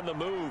them on the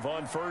move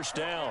on first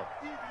down.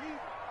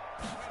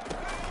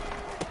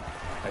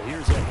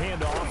 Here's a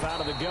handoff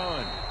out of the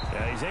gun.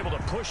 He's able to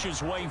push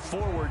his way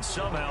forward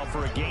somehow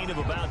for a gain of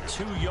about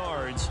 2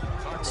 yards.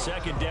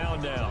 Second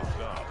down now.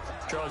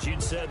 Charles,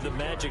 you'd said the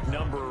magic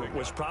number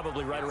was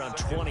probably right around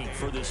 20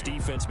 for this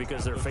defense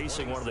because they're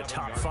facing one of the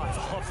top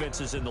 5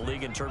 offenses in the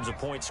league in terms of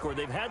points scored.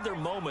 They've had their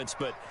moments,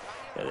 but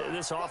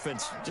this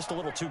offense just a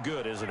little too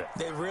good, isn't it?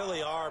 They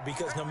really are,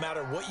 because no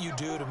matter what you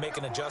do to make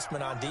an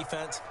adjustment on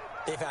defense,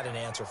 they've had an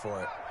answer for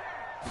it.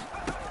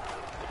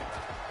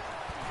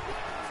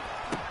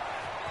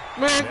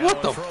 Man, now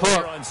what the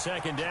fuck? On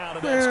second down,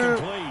 and that's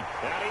complete.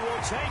 And he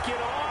will take it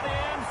on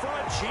in for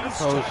a Chiefs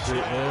touchdown. Shit,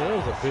 man. That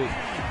was a pick.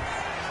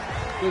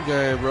 Good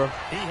game, bro.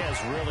 He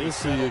has really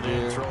settled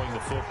in throwing the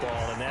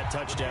football, and that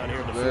touchdown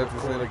here in the fourth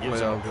quarter gives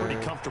him a pretty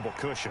comfortable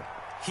cushion.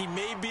 He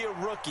may be a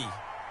rookie,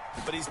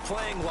 but he's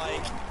playing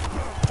like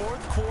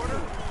fourth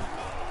quarter,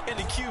 and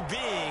the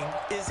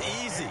QBing is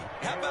easy.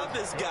 How about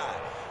this guy?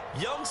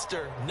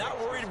 Youngster, not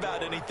worried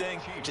about anything,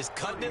 just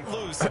cutting it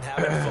loose and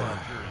having fun.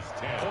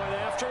 Point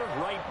after,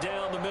 right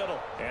down the middle.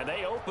 And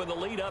they open the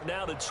lead up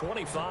now to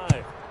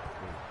 25.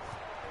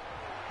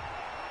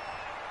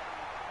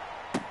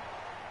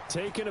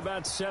 Taken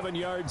about 7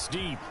 yards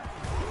deep.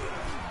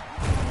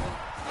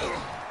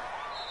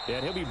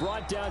 And he'll be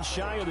brought down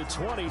shy of the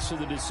 20, so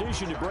the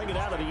decision to bring it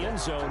out of the end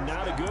zone,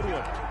 not a good one.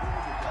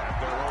 At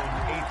their own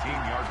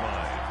 18-yard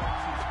line.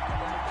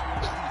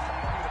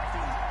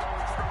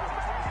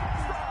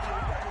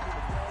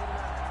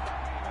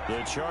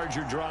 The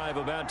Charger drive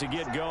about to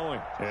get going.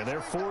 And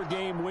their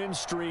 4-game win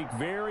streak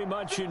very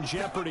much in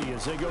jeopardy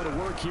as they go to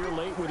work here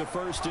late with a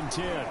 1st and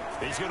 10.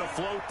 He's going to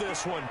float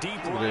this one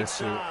deep right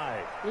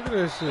side. Look at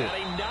that shit. And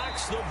he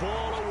knocks the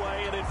ball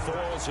away, and it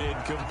falls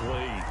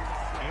incomplete.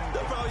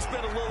 They'll probably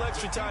spend a little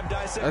extra time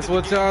dissecting. That's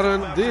what y'all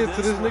done did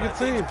to this nigga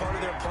team. Part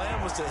of their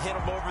plan was to hit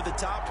him over the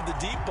top of the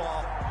deep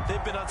ball.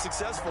 They've been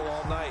unsuccessful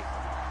all night.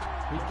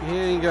 He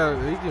ain't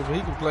got. He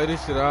can play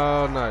this shit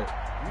all night.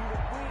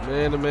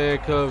 Man-to-man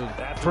coverage,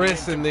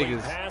 pressing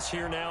niggas. Pass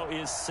here now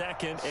is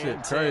 2nd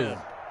and 10. Crazy.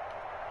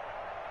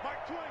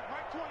 Mike 20,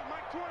 Mike 20,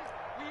 Mike 20.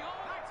 We all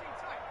 19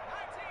 tight,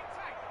 19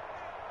 tight.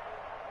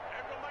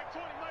 There we go, Mike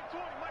 20, Mike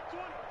 20, Mike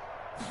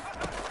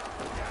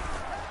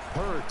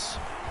 20. Hurts.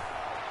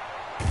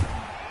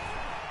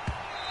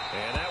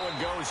 And that one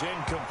goes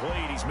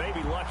incomplete. He's maybe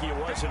lucky it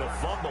wasn't a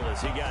fumble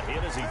as he got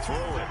hit as he threw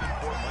it.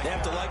 They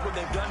have to like what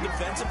they've done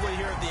defensively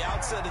here at the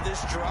outset of this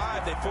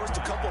drive. They forced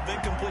a couple of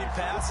incomplete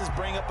passes,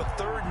 bring up a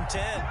 3rd and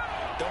 10.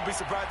 Don't be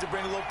surprised to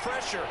bring a little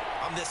pressure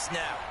on this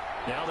snap.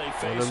 Now they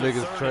face when the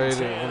niggas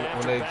traded,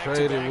 when they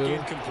traded with him,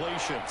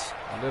 incompletions.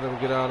 let them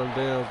get out of them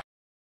damn.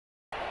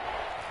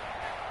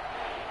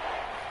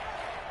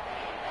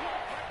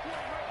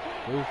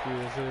 Goofy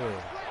as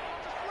hell.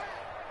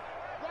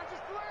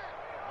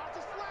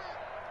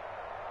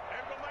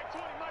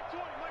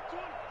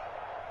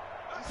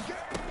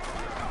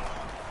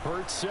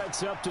 Hurts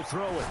sets up to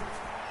throw it.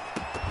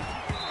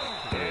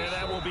 And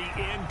that will be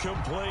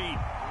incomplete.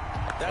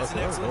 That's an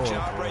excellent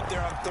job right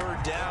there on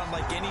 3rd down.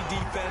 Like any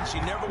defense,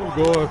 you never want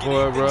to get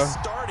anything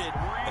started,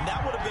 and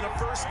that would have been a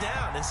 1st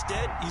down.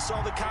 Instead, you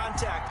saw the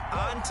contact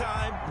on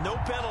time, no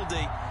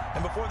penalty,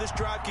 and before this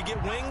drive could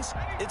get wings,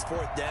 it's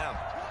 4th down.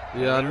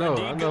 Yeah, I know.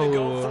 I know.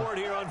 Go for it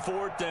here on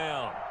 4th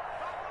down.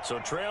 So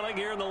trailing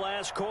here in the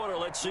last quarter.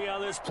 Let's see how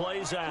this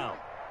plays out.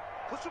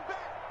 Push him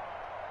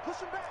back. Push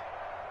him back.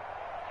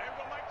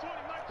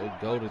 They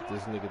goated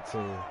this nigga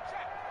team.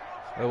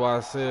 That's why I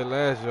said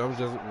last year,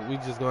 we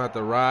just gonna have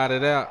to ride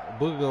it out.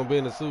 Bugga gonna be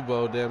in the Super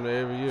Bowl damn near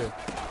every year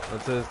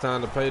until it's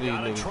time to pay these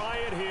niggas. Try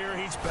it here.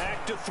 He's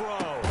back to throw.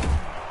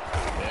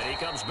 And he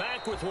comes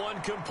back with one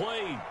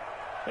complete.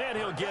 And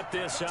he'll get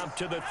this up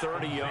to the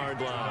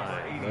 30-yard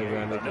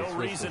line. No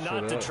reason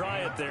not to try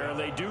it there. And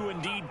they do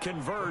indeed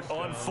convert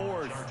on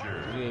 4th.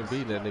 He ain't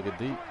beating that nigga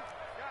deep.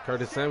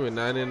 Curtis Samuel,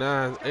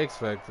 99 X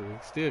Factor. He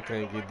still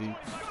can't get deep.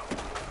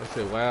 That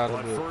shit wild.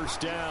 On 1st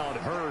down,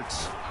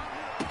 Hurts.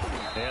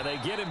 And they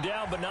get him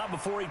down, but not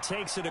before he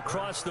takes it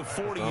across the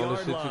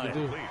 40-yard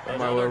line.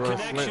 Another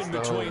connection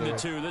between the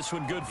two. This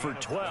one good for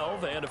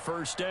 12 and a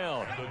 1st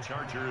down.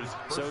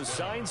 So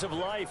signs of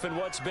life in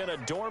what's been a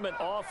dormant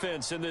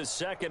offense in this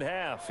second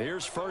half.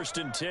 Here's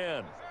 1st and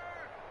 10.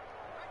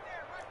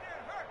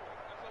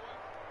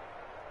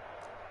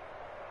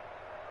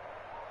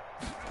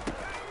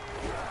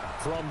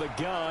 From the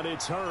gun,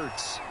 it's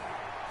Hurts.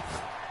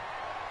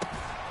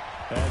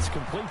 That's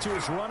complete to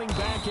his running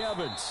back,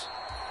 Evans.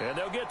 And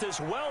they'll get this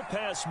well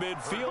past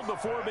midfield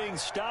before being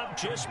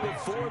stopped just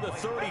before the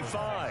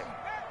 35.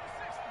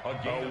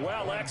 A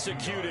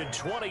well-executed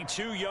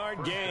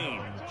 22-yard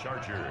gain.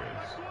 Chargers.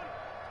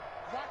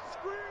 Watch the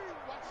screen.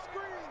 Watch the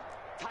screen.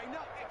 Tighten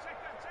up. Hey, check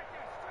that.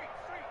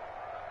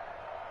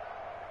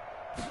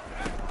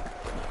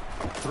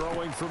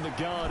 Throwing from the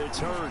gun, it's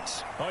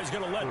Hurts. Oh, he's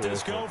going to let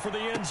this go for the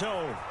end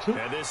zone.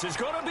 And this is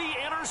going to be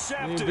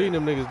intercepted. He beating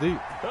them niggas deep.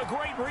 A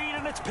great read,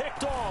 and it's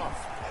picked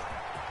off.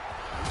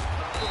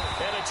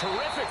 And a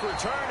terrific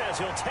return as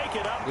he'll take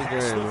it up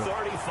past the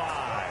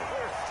 35.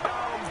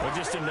 But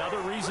just another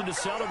reason to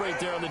celebrate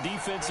there on the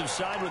defensive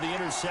side with the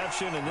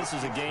interception, and this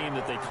is a game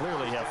that they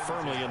clearly have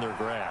firmly in their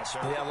grasp.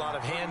 Yeah, a lot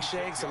of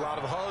handshakes, a lot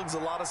of hugs, a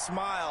lot of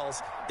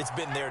smiles. It's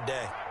been their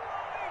day.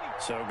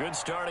 So good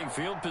starting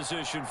field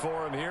position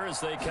for them here as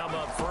they come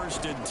up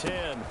 1st and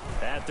 10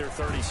 at their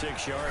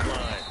 36-yard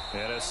line.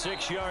 And a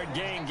 6-yard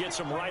gain gets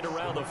them right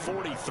around the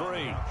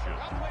 43.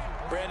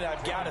 Brandon,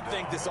 I've got to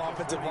think this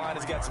offensive line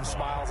has got some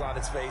smiles on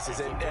its faces.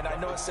 And I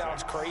know it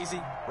sounds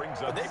crazy,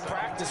 but they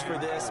practiced for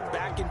this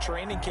back in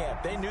training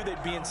camp. They knew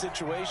they'd be in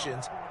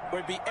situations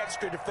where there'd be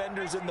extra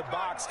defenders in the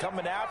box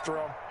coming after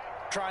them,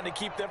 trying to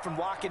keep them from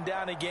locking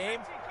down a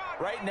game.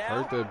 Right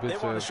now, they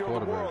want to show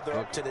the world they're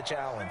up to the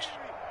challenge.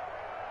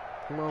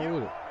 Come on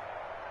with it.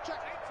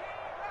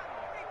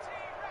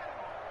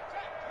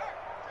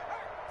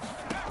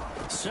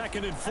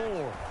 2nd and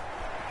 4.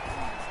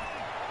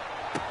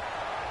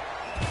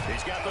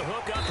 He's got the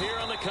hook up here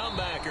on the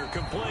comebacker,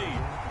 complete.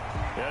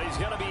 And he's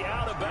going to be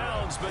out of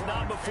bounds, but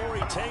not before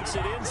he takes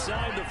it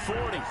inside the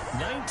 40.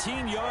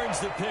 19 yards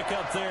to pick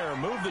up there.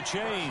 Move the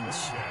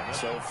chains.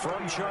 So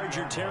from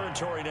Charger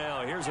territory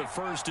now, here's a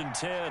 1st and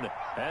 10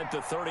 at the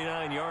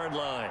 39-yard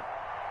line.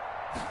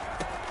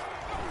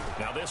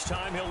 Now this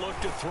time he'll look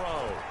to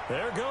throw.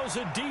 There goes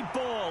a deep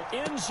ball,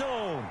 end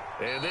zone.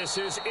 And this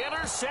is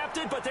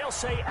intercepted, but they'll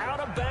say out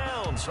of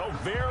bounds. So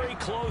very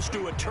close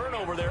to a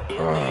turnover there in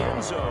the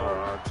end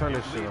zone. Turn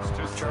this shit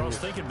on. Charles,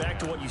 thinking back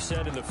to what you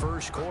said in the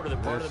first quarter,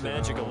 that part of the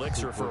magic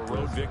elixir for a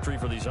road victory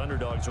for these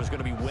underdogs was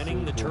going to be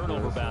winning the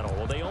turnover battle.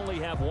 Well, they only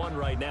have one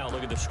right now.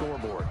 Look at the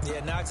scoreboard.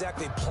 Yeah, not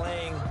exactly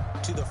playing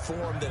to the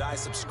form that I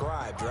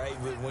subscribed, right?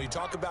 When you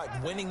talk about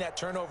winning that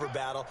turnover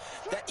battle,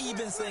 that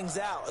evens things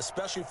out,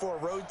 especially for a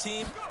road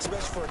team,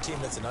 especially for a team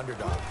that's an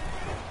underdog.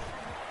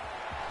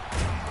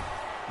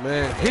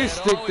 Man, he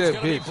stick that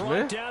bitch,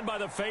 man. Down by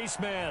the face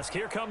mask.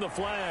 Here come the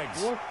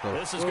flags.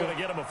 This is going to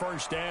get them a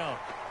 1st down.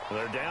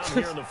 They're down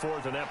here in the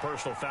 4th, and that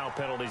personal foul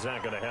penalty is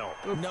not going to help.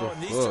 No, in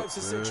these types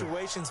of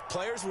situations,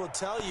 players will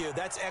tell you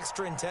that's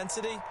extra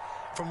intensity.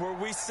 From where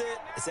we sit,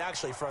 it's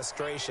actually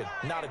frustration.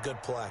 Not a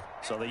good play.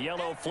 So the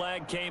yellow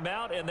flag came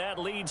out, and that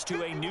leads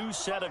to a new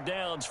set of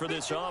downs for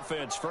this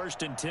offense.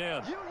 1st and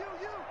 10.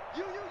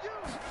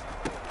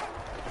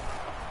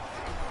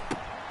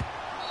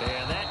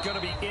 And that's going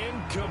to be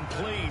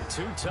incomplete.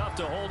 Too tough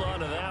to hold on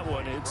to that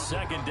one. It's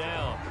 2nd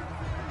down.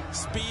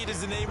 Speed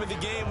is the name of the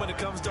game when it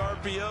comes to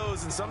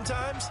RPOs, and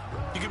sometimes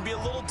you can be a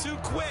little too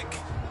quick,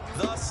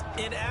 thus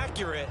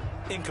inaccurate,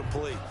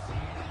 incomplete.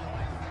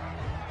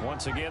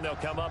 Once again, they'll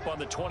come up on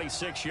the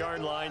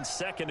 26-yard line,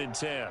 2nd and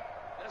 10.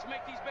 Let's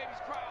make these babies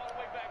cry all the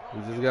way back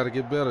home. We just got to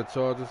get better,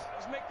 Chargers.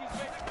 Let's make these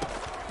babies cry.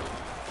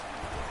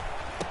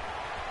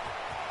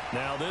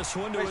 Now this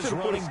one to his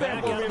running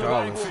back out of the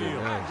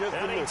backfield.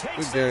 And he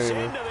takes this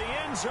into the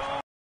end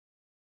zone.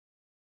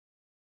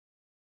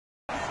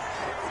 A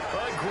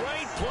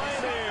great play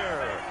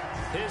there.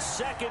 His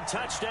 2nd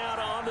touchdown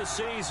on the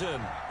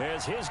season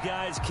as his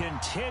guys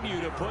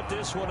continue to put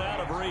this one out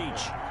of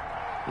reach.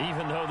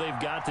 Even though they've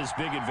got this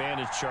big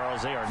advantage,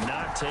 Charles, they are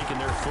not taking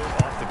their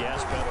foot off the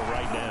gas pedal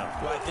right now.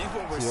 Well, I think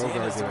what we're seeing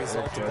is the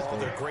result of all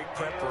their great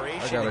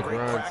preparation and great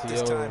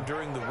practice time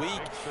during the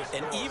week.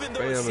 And even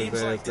though it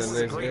seems like this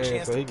is a great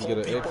chance to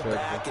pull people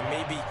back and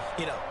maybe,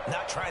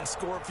 not try and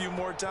score a few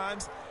more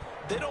times,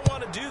 they don't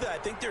want to do that. I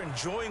think they're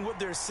enjoying what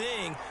they're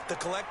seeing, the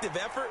collective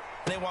effort,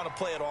 and they want to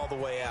play it all the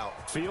way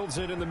out. Fields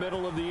it in the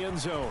middle of the end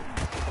zone.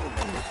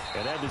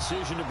 And that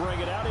decision to bring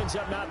it out ends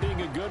up not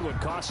being a good one.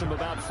 Costs him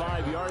about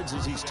 5 yards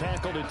as he's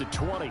tackled at the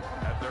 20.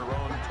 At their own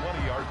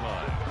 20-yard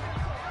line.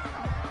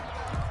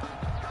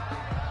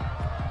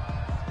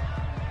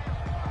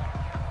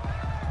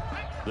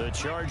 The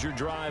Charger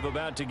drive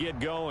about to get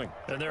going.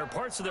 And there are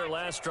parts of their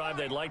last drive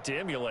they'd like to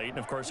emulate. And,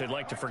 of course, they'd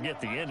like to forget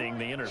the ending,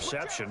 the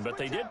interception. But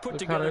they did put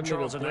together,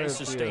 Charles, a nice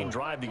sustained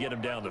drive to get him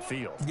down the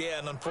field. Yeah,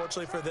 and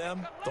unfortunately for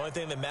them, the only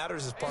thing that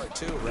matters is part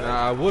 2, right?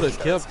 Nah, I would have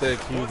kept that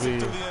QB. Once they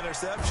threw the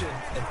interception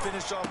and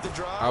finished off the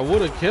drive, I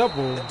would have kept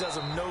him. That does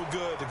them no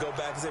good to go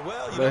back and say,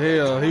 well, the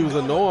hell, he was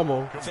a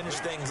normal. Finish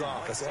things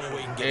off. That's the only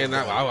way you can get it.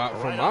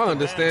 And from my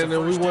understanding,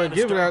 we weren't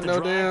giving out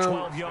no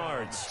damn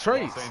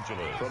traits.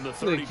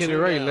 Look, Kenny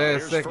Ray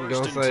last second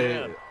going to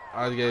say,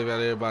 I gave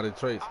out everybody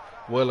traits.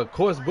 Well, of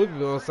course, Bugga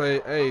going to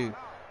say, hey,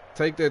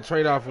 take that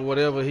trait off of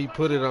whatever he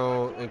put it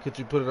on, and could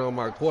you put it on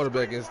my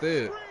quarterback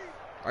instead?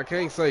 I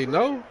can't say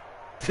no.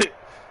 This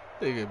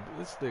nigga,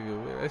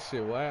 man, that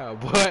shit wild,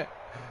 boy.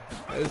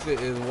 That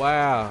shit is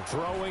wild.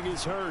 Throwing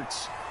is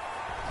Hurts.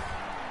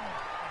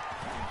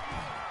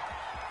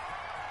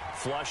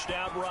 Flushed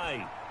out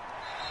right.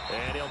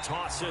 And he'll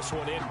toss this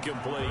one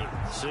incomplete.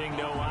 Seeing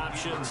no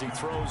options, he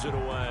throws it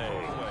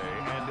away.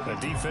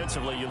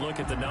 Defensively, you look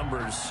at the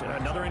numbers.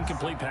 Another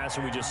incomplete pass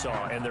that we just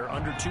saw, and they're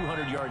under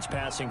 200 yards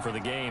passing for the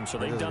game, so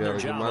they've done their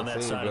job on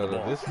that side of the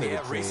ball.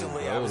 Yeah,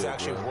 recently I was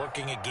actually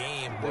working a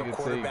game where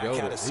quarterback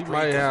had a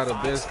streak of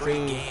 5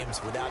 straight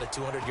games without a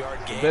 200-yard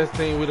game. Best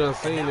team we done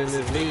seen in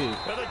this league.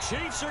 And the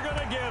Chiefs are going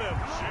to get him.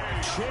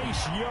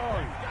 Chase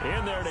Young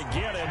in there to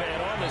get him,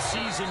 and on the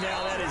season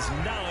now, that is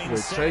 9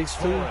 sacks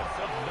for him.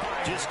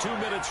 Just 2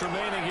 minutes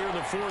remaining here in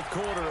the fourth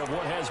quarter of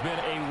what has been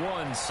a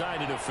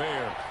one-sided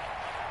affair.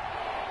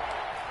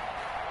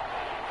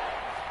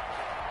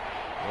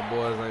 My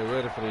boys ain't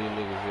ready for these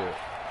niggas yet.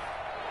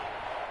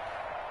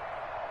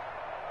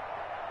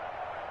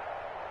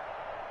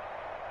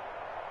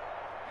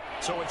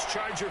 So it's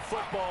Charger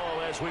football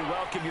as we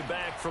welcome you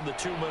back from the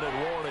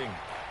 2-minute warning.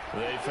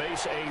 They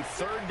face a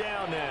third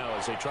down now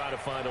as they try to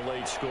find a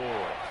late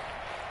score.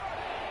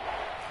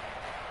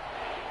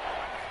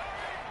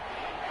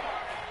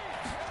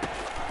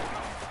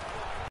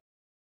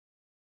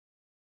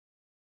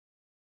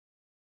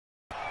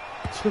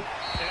 And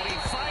he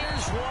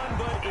fires one,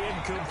 but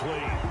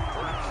incomplete.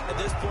 At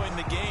this point in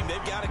the game,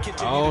 they've got to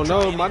continue. I don't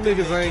know. My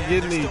niggas ain't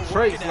getting these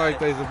traits like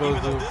they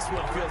supposed to. This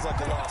one feels like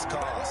a lost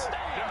cause.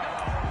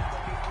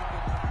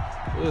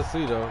 We'll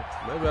see, though.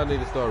 Maybe I need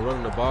to start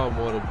running the ball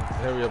more to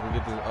hurry up and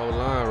get this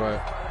O-line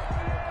right.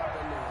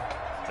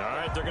 All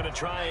right, they're going to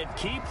try and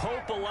keep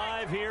hope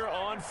alive here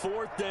on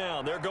fourth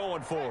down. They're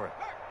going for it.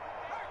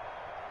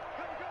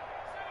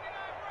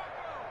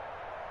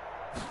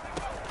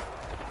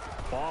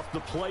 Off the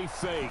play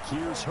fake.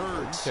 Here's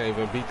Hurts. You can't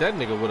even beat that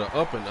nigga with an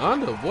up and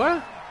under,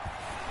 boy.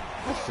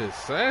 That shit's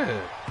sad.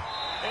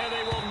 And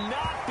they will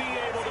not be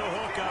able to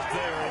hook up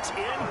there. It's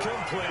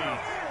incomplete.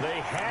 They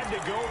had to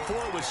go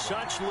for it with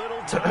such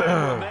little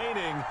time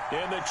remaining.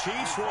 And the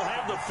Chiefs will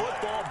have the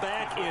football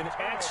back in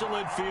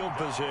excellent field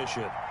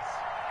position.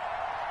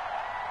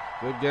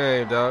 Good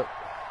game, Doc.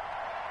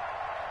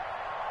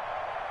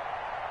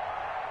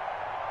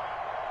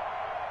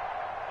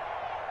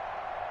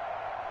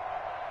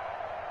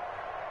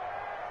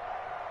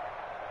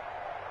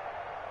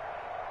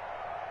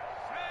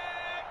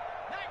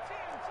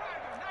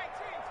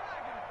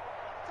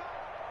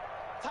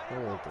 I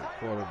want the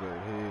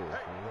quarterback head, man.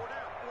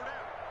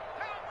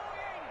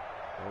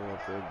 I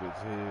want that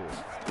bitch head.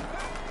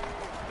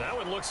 That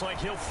one looks like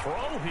he'll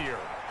throw here.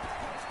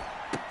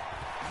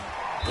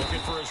 Looking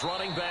for his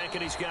running back,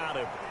 and he's got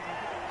him.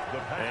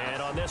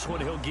 And on this one,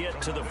 he'll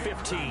get to the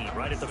 15,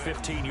 right at the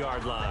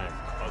 15-yard line.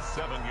 A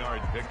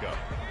 7-yard pickup.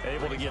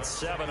 Able to get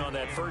 7 on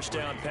that first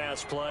down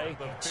pass play.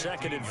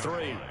 2nd and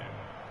 3.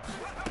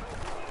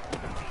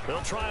 They'll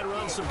try and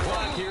run some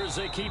clock here as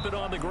they keep it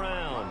on the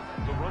ground.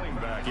 The running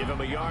back. Give him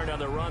a yard on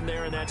the run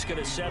there, and that's going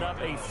to set up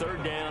a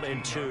 3rd down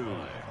and 2.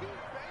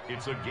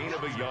 It's a gain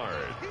of a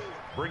yard.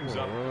 Brings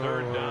up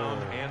 3rd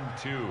down and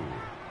 2.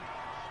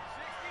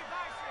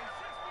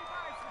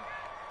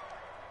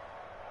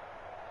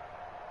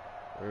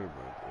 Wait a minute.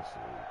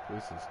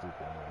 This is stupid,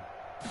 man.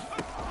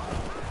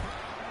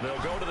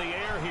 They'll go to the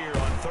air here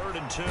on 3rd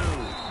and 2.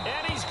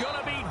 And he's going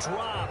to be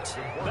dropped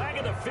back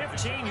at the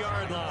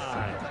 15-yard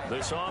line.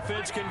 This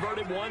offense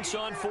converted once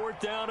on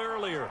 4th down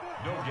earlier.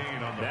 No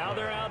gain on the Now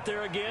play. they're out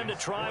there again to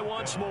try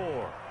once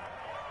more.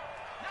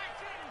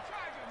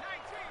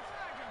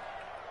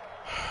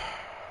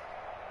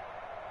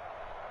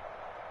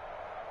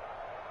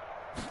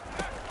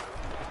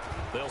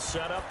 They'll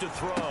set up to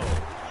throw.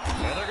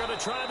 And they're going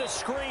to try the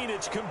screen.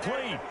 It's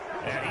complete.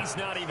 And he's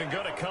not even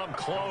going to come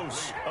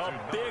close. A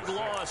big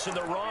loss in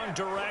the wrong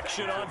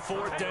direction on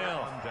 4th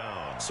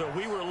down. So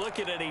we were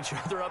looking at each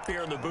other up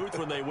here in the booth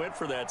when they went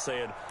for that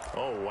saying,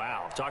 oh,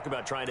 wow. Talk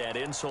about trying to add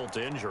insult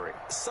to injury.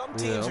 Some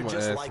teams are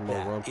just like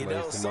that. You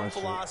know, some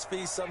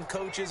philosophies, some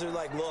coaches are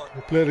like, look.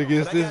 Playing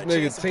against this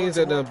nigga, teams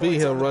that done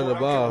beat him running the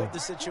ball.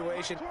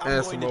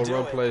 Add some more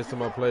run plays to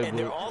my playbook. And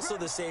they're also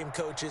the same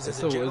coaches as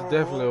so it's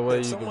definitely a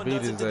way you can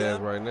beat his ass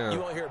right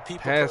now.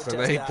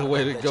 Passing ain't the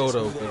way to go,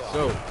 though, for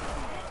sure.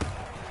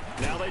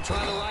 Now they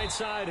try the right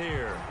side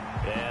here.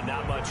 And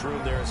not much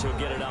room there, so he'll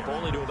get it up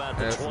only to about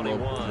the 21.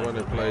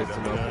 Running plays to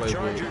my playbook.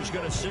 Chargers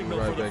going to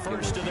signal for the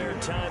first of their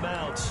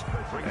timeouts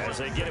as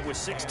they get it with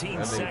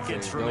 16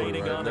 seconds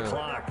remaining on the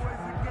clock.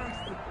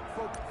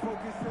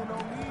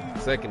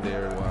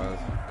 Secondary-wise.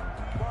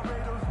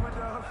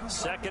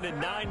 2nd and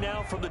 9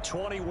 now from the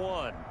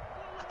 21.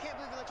 I can't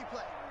believe they let you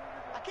play.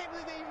 I can't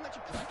believe they even let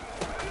you play.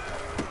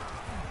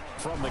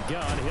 From the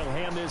gun, he'll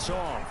hand this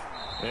off.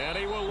 And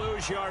he will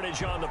lose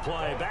yardage on the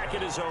play. Back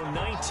at his own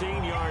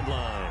 19-yard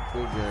line.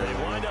 They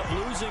wind up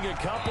losing a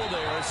couple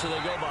there, so they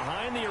go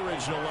behind the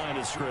original line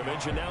of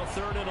scrimmage. And now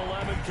 3rd and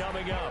 11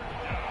 coming up.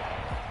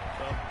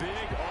 A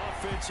big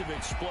offensive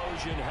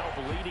explosion help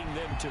leading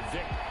them to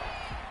victory.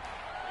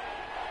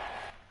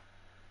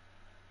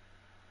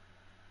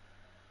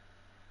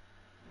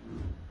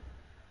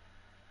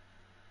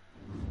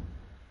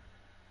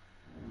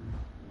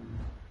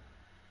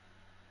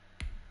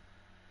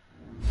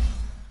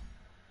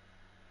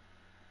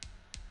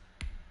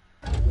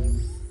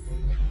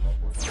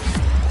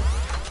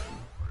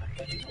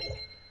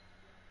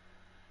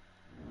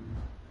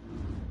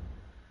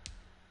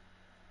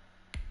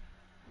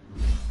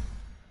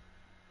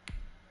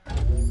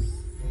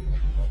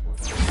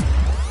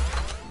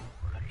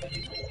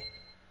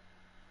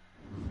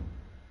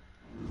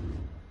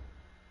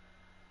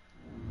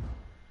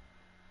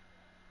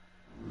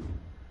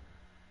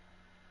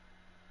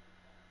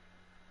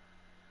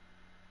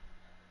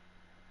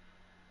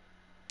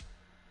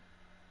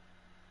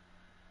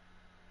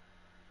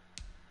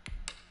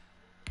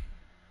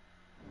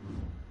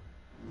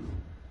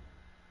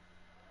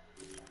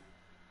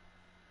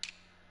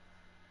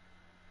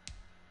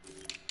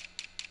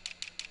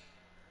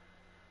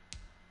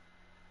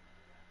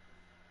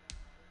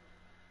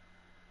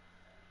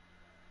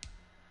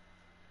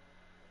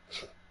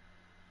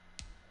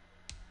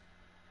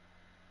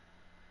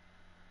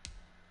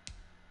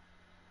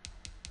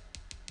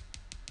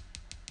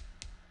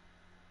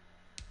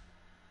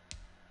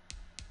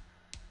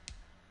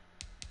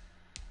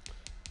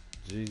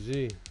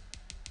 GG.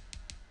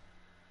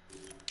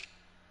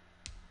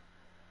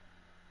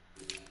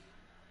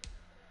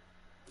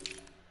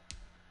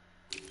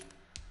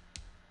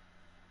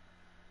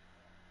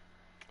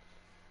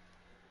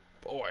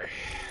 Boy.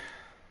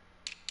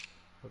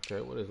 Okay,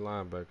 what does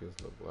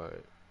linebackers look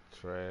like?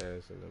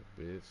 Trash and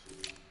a bitch.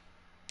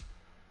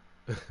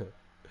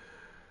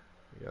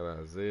 Got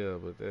Isaiah,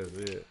 but that's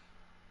it.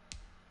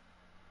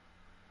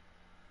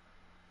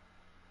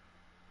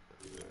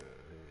 Okay.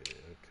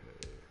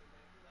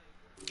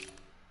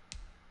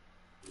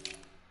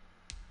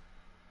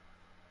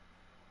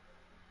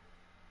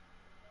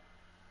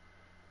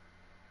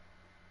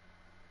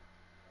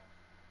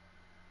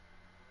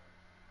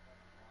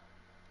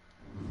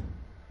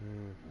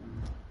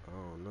 I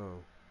don't know.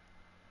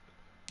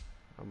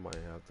 I might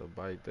have to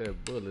bite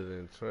that bullet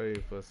and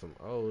trade for some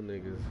old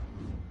niggas.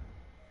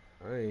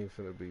 I ain't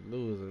finna be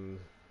losing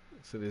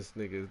to this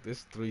nigga.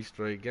 This 3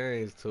 straight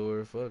games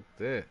tour. Fuck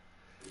that.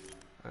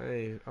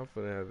 I'm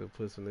finna have to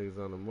put some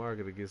niggas on the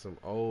market to get some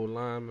old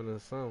linemen or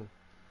something.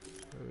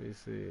 Let me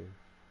see.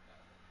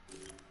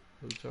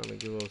 Who trying to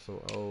give up some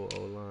old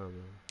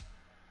linemen?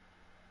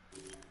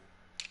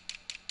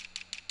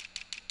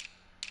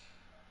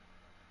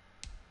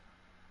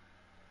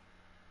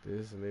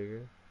 This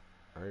nigga.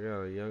 I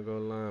got a young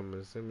old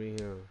lineman. Send me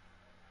him.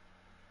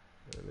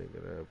 That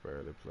nigga that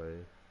barely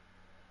play.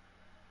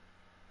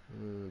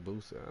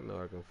 Booster. I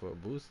know I can fuck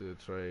Booster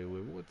to trade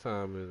with me. What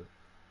time is it?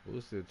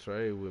 Booster to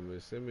trade with me.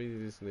 Send me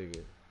this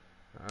nigga.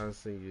 I'll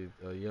send you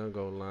a young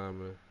old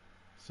lineman,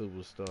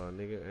 superstar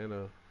nigga, and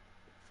a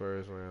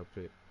first round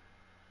pick.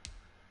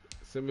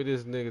 Send me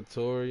this nigga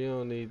Tory. You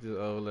don't need this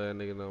old ass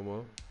nigga no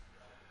more.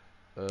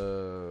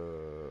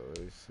 Let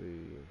me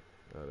see.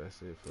 Oh,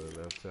 that's it for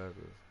the left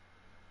tackles.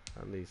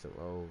 I need some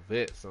old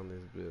vets on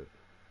this bit.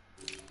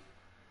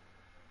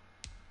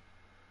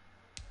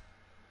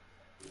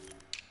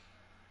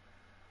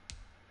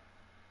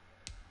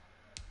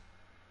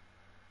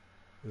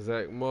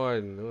 Zach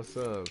Martin, what's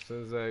up?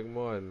 Send Zach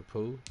Martin,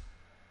 Pooh.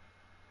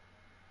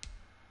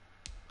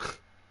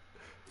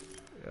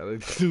 Gotta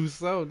do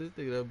something.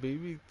 This nigga done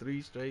beat me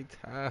 3 straight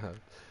times.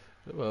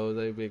 Them hoes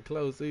ain't been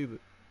close either.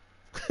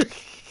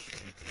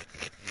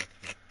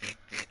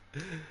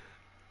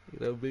 He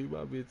done beat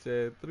my bitch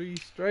ass 3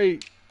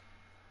 straight.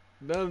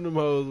 None of them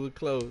hoes were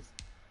close.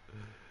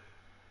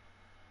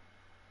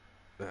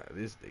 Nah,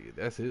 this nigga,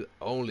 that's his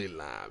only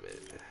lineman.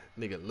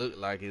 Nigga look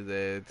like his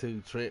ass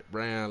too. Trent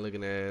Brown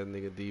looking ass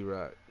nigga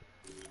D-Rock.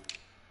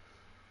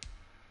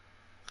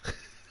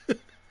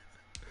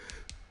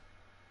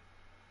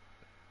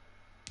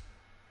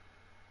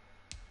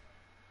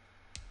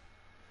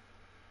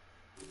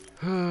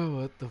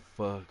 Oh, what the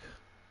fuck?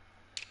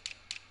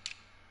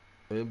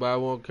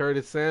 Anybody want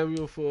Curtis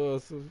Samuel for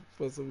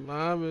some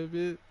lineman,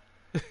 bitch?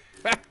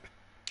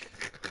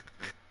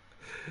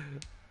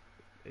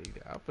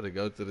 I'm finna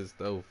go to the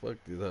store. Fuck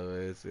this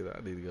whole ass shit.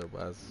 I need to go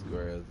buy some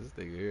squares. This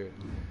nigga here,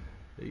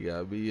 he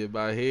got me in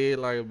my head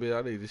like a bitch.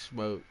 I need to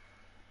smoke.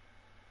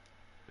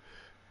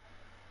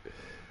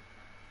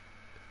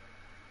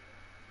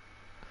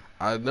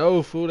 I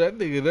know, fool. That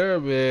nigga there,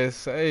 man.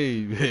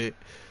 Say, man.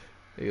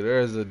 Nigga,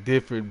 there's a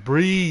different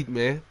breed,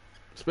 man.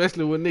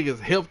 Especially when niggas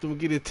helped him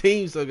get his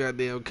team so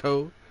goddamn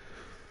cold.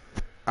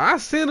 I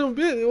sent him,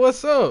 bitch.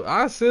 What's up?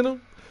 I sent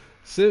him.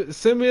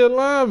 Send me a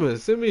lineman.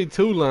 Send me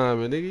 2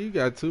 linemen, nigga. You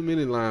got too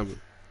many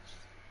linemen.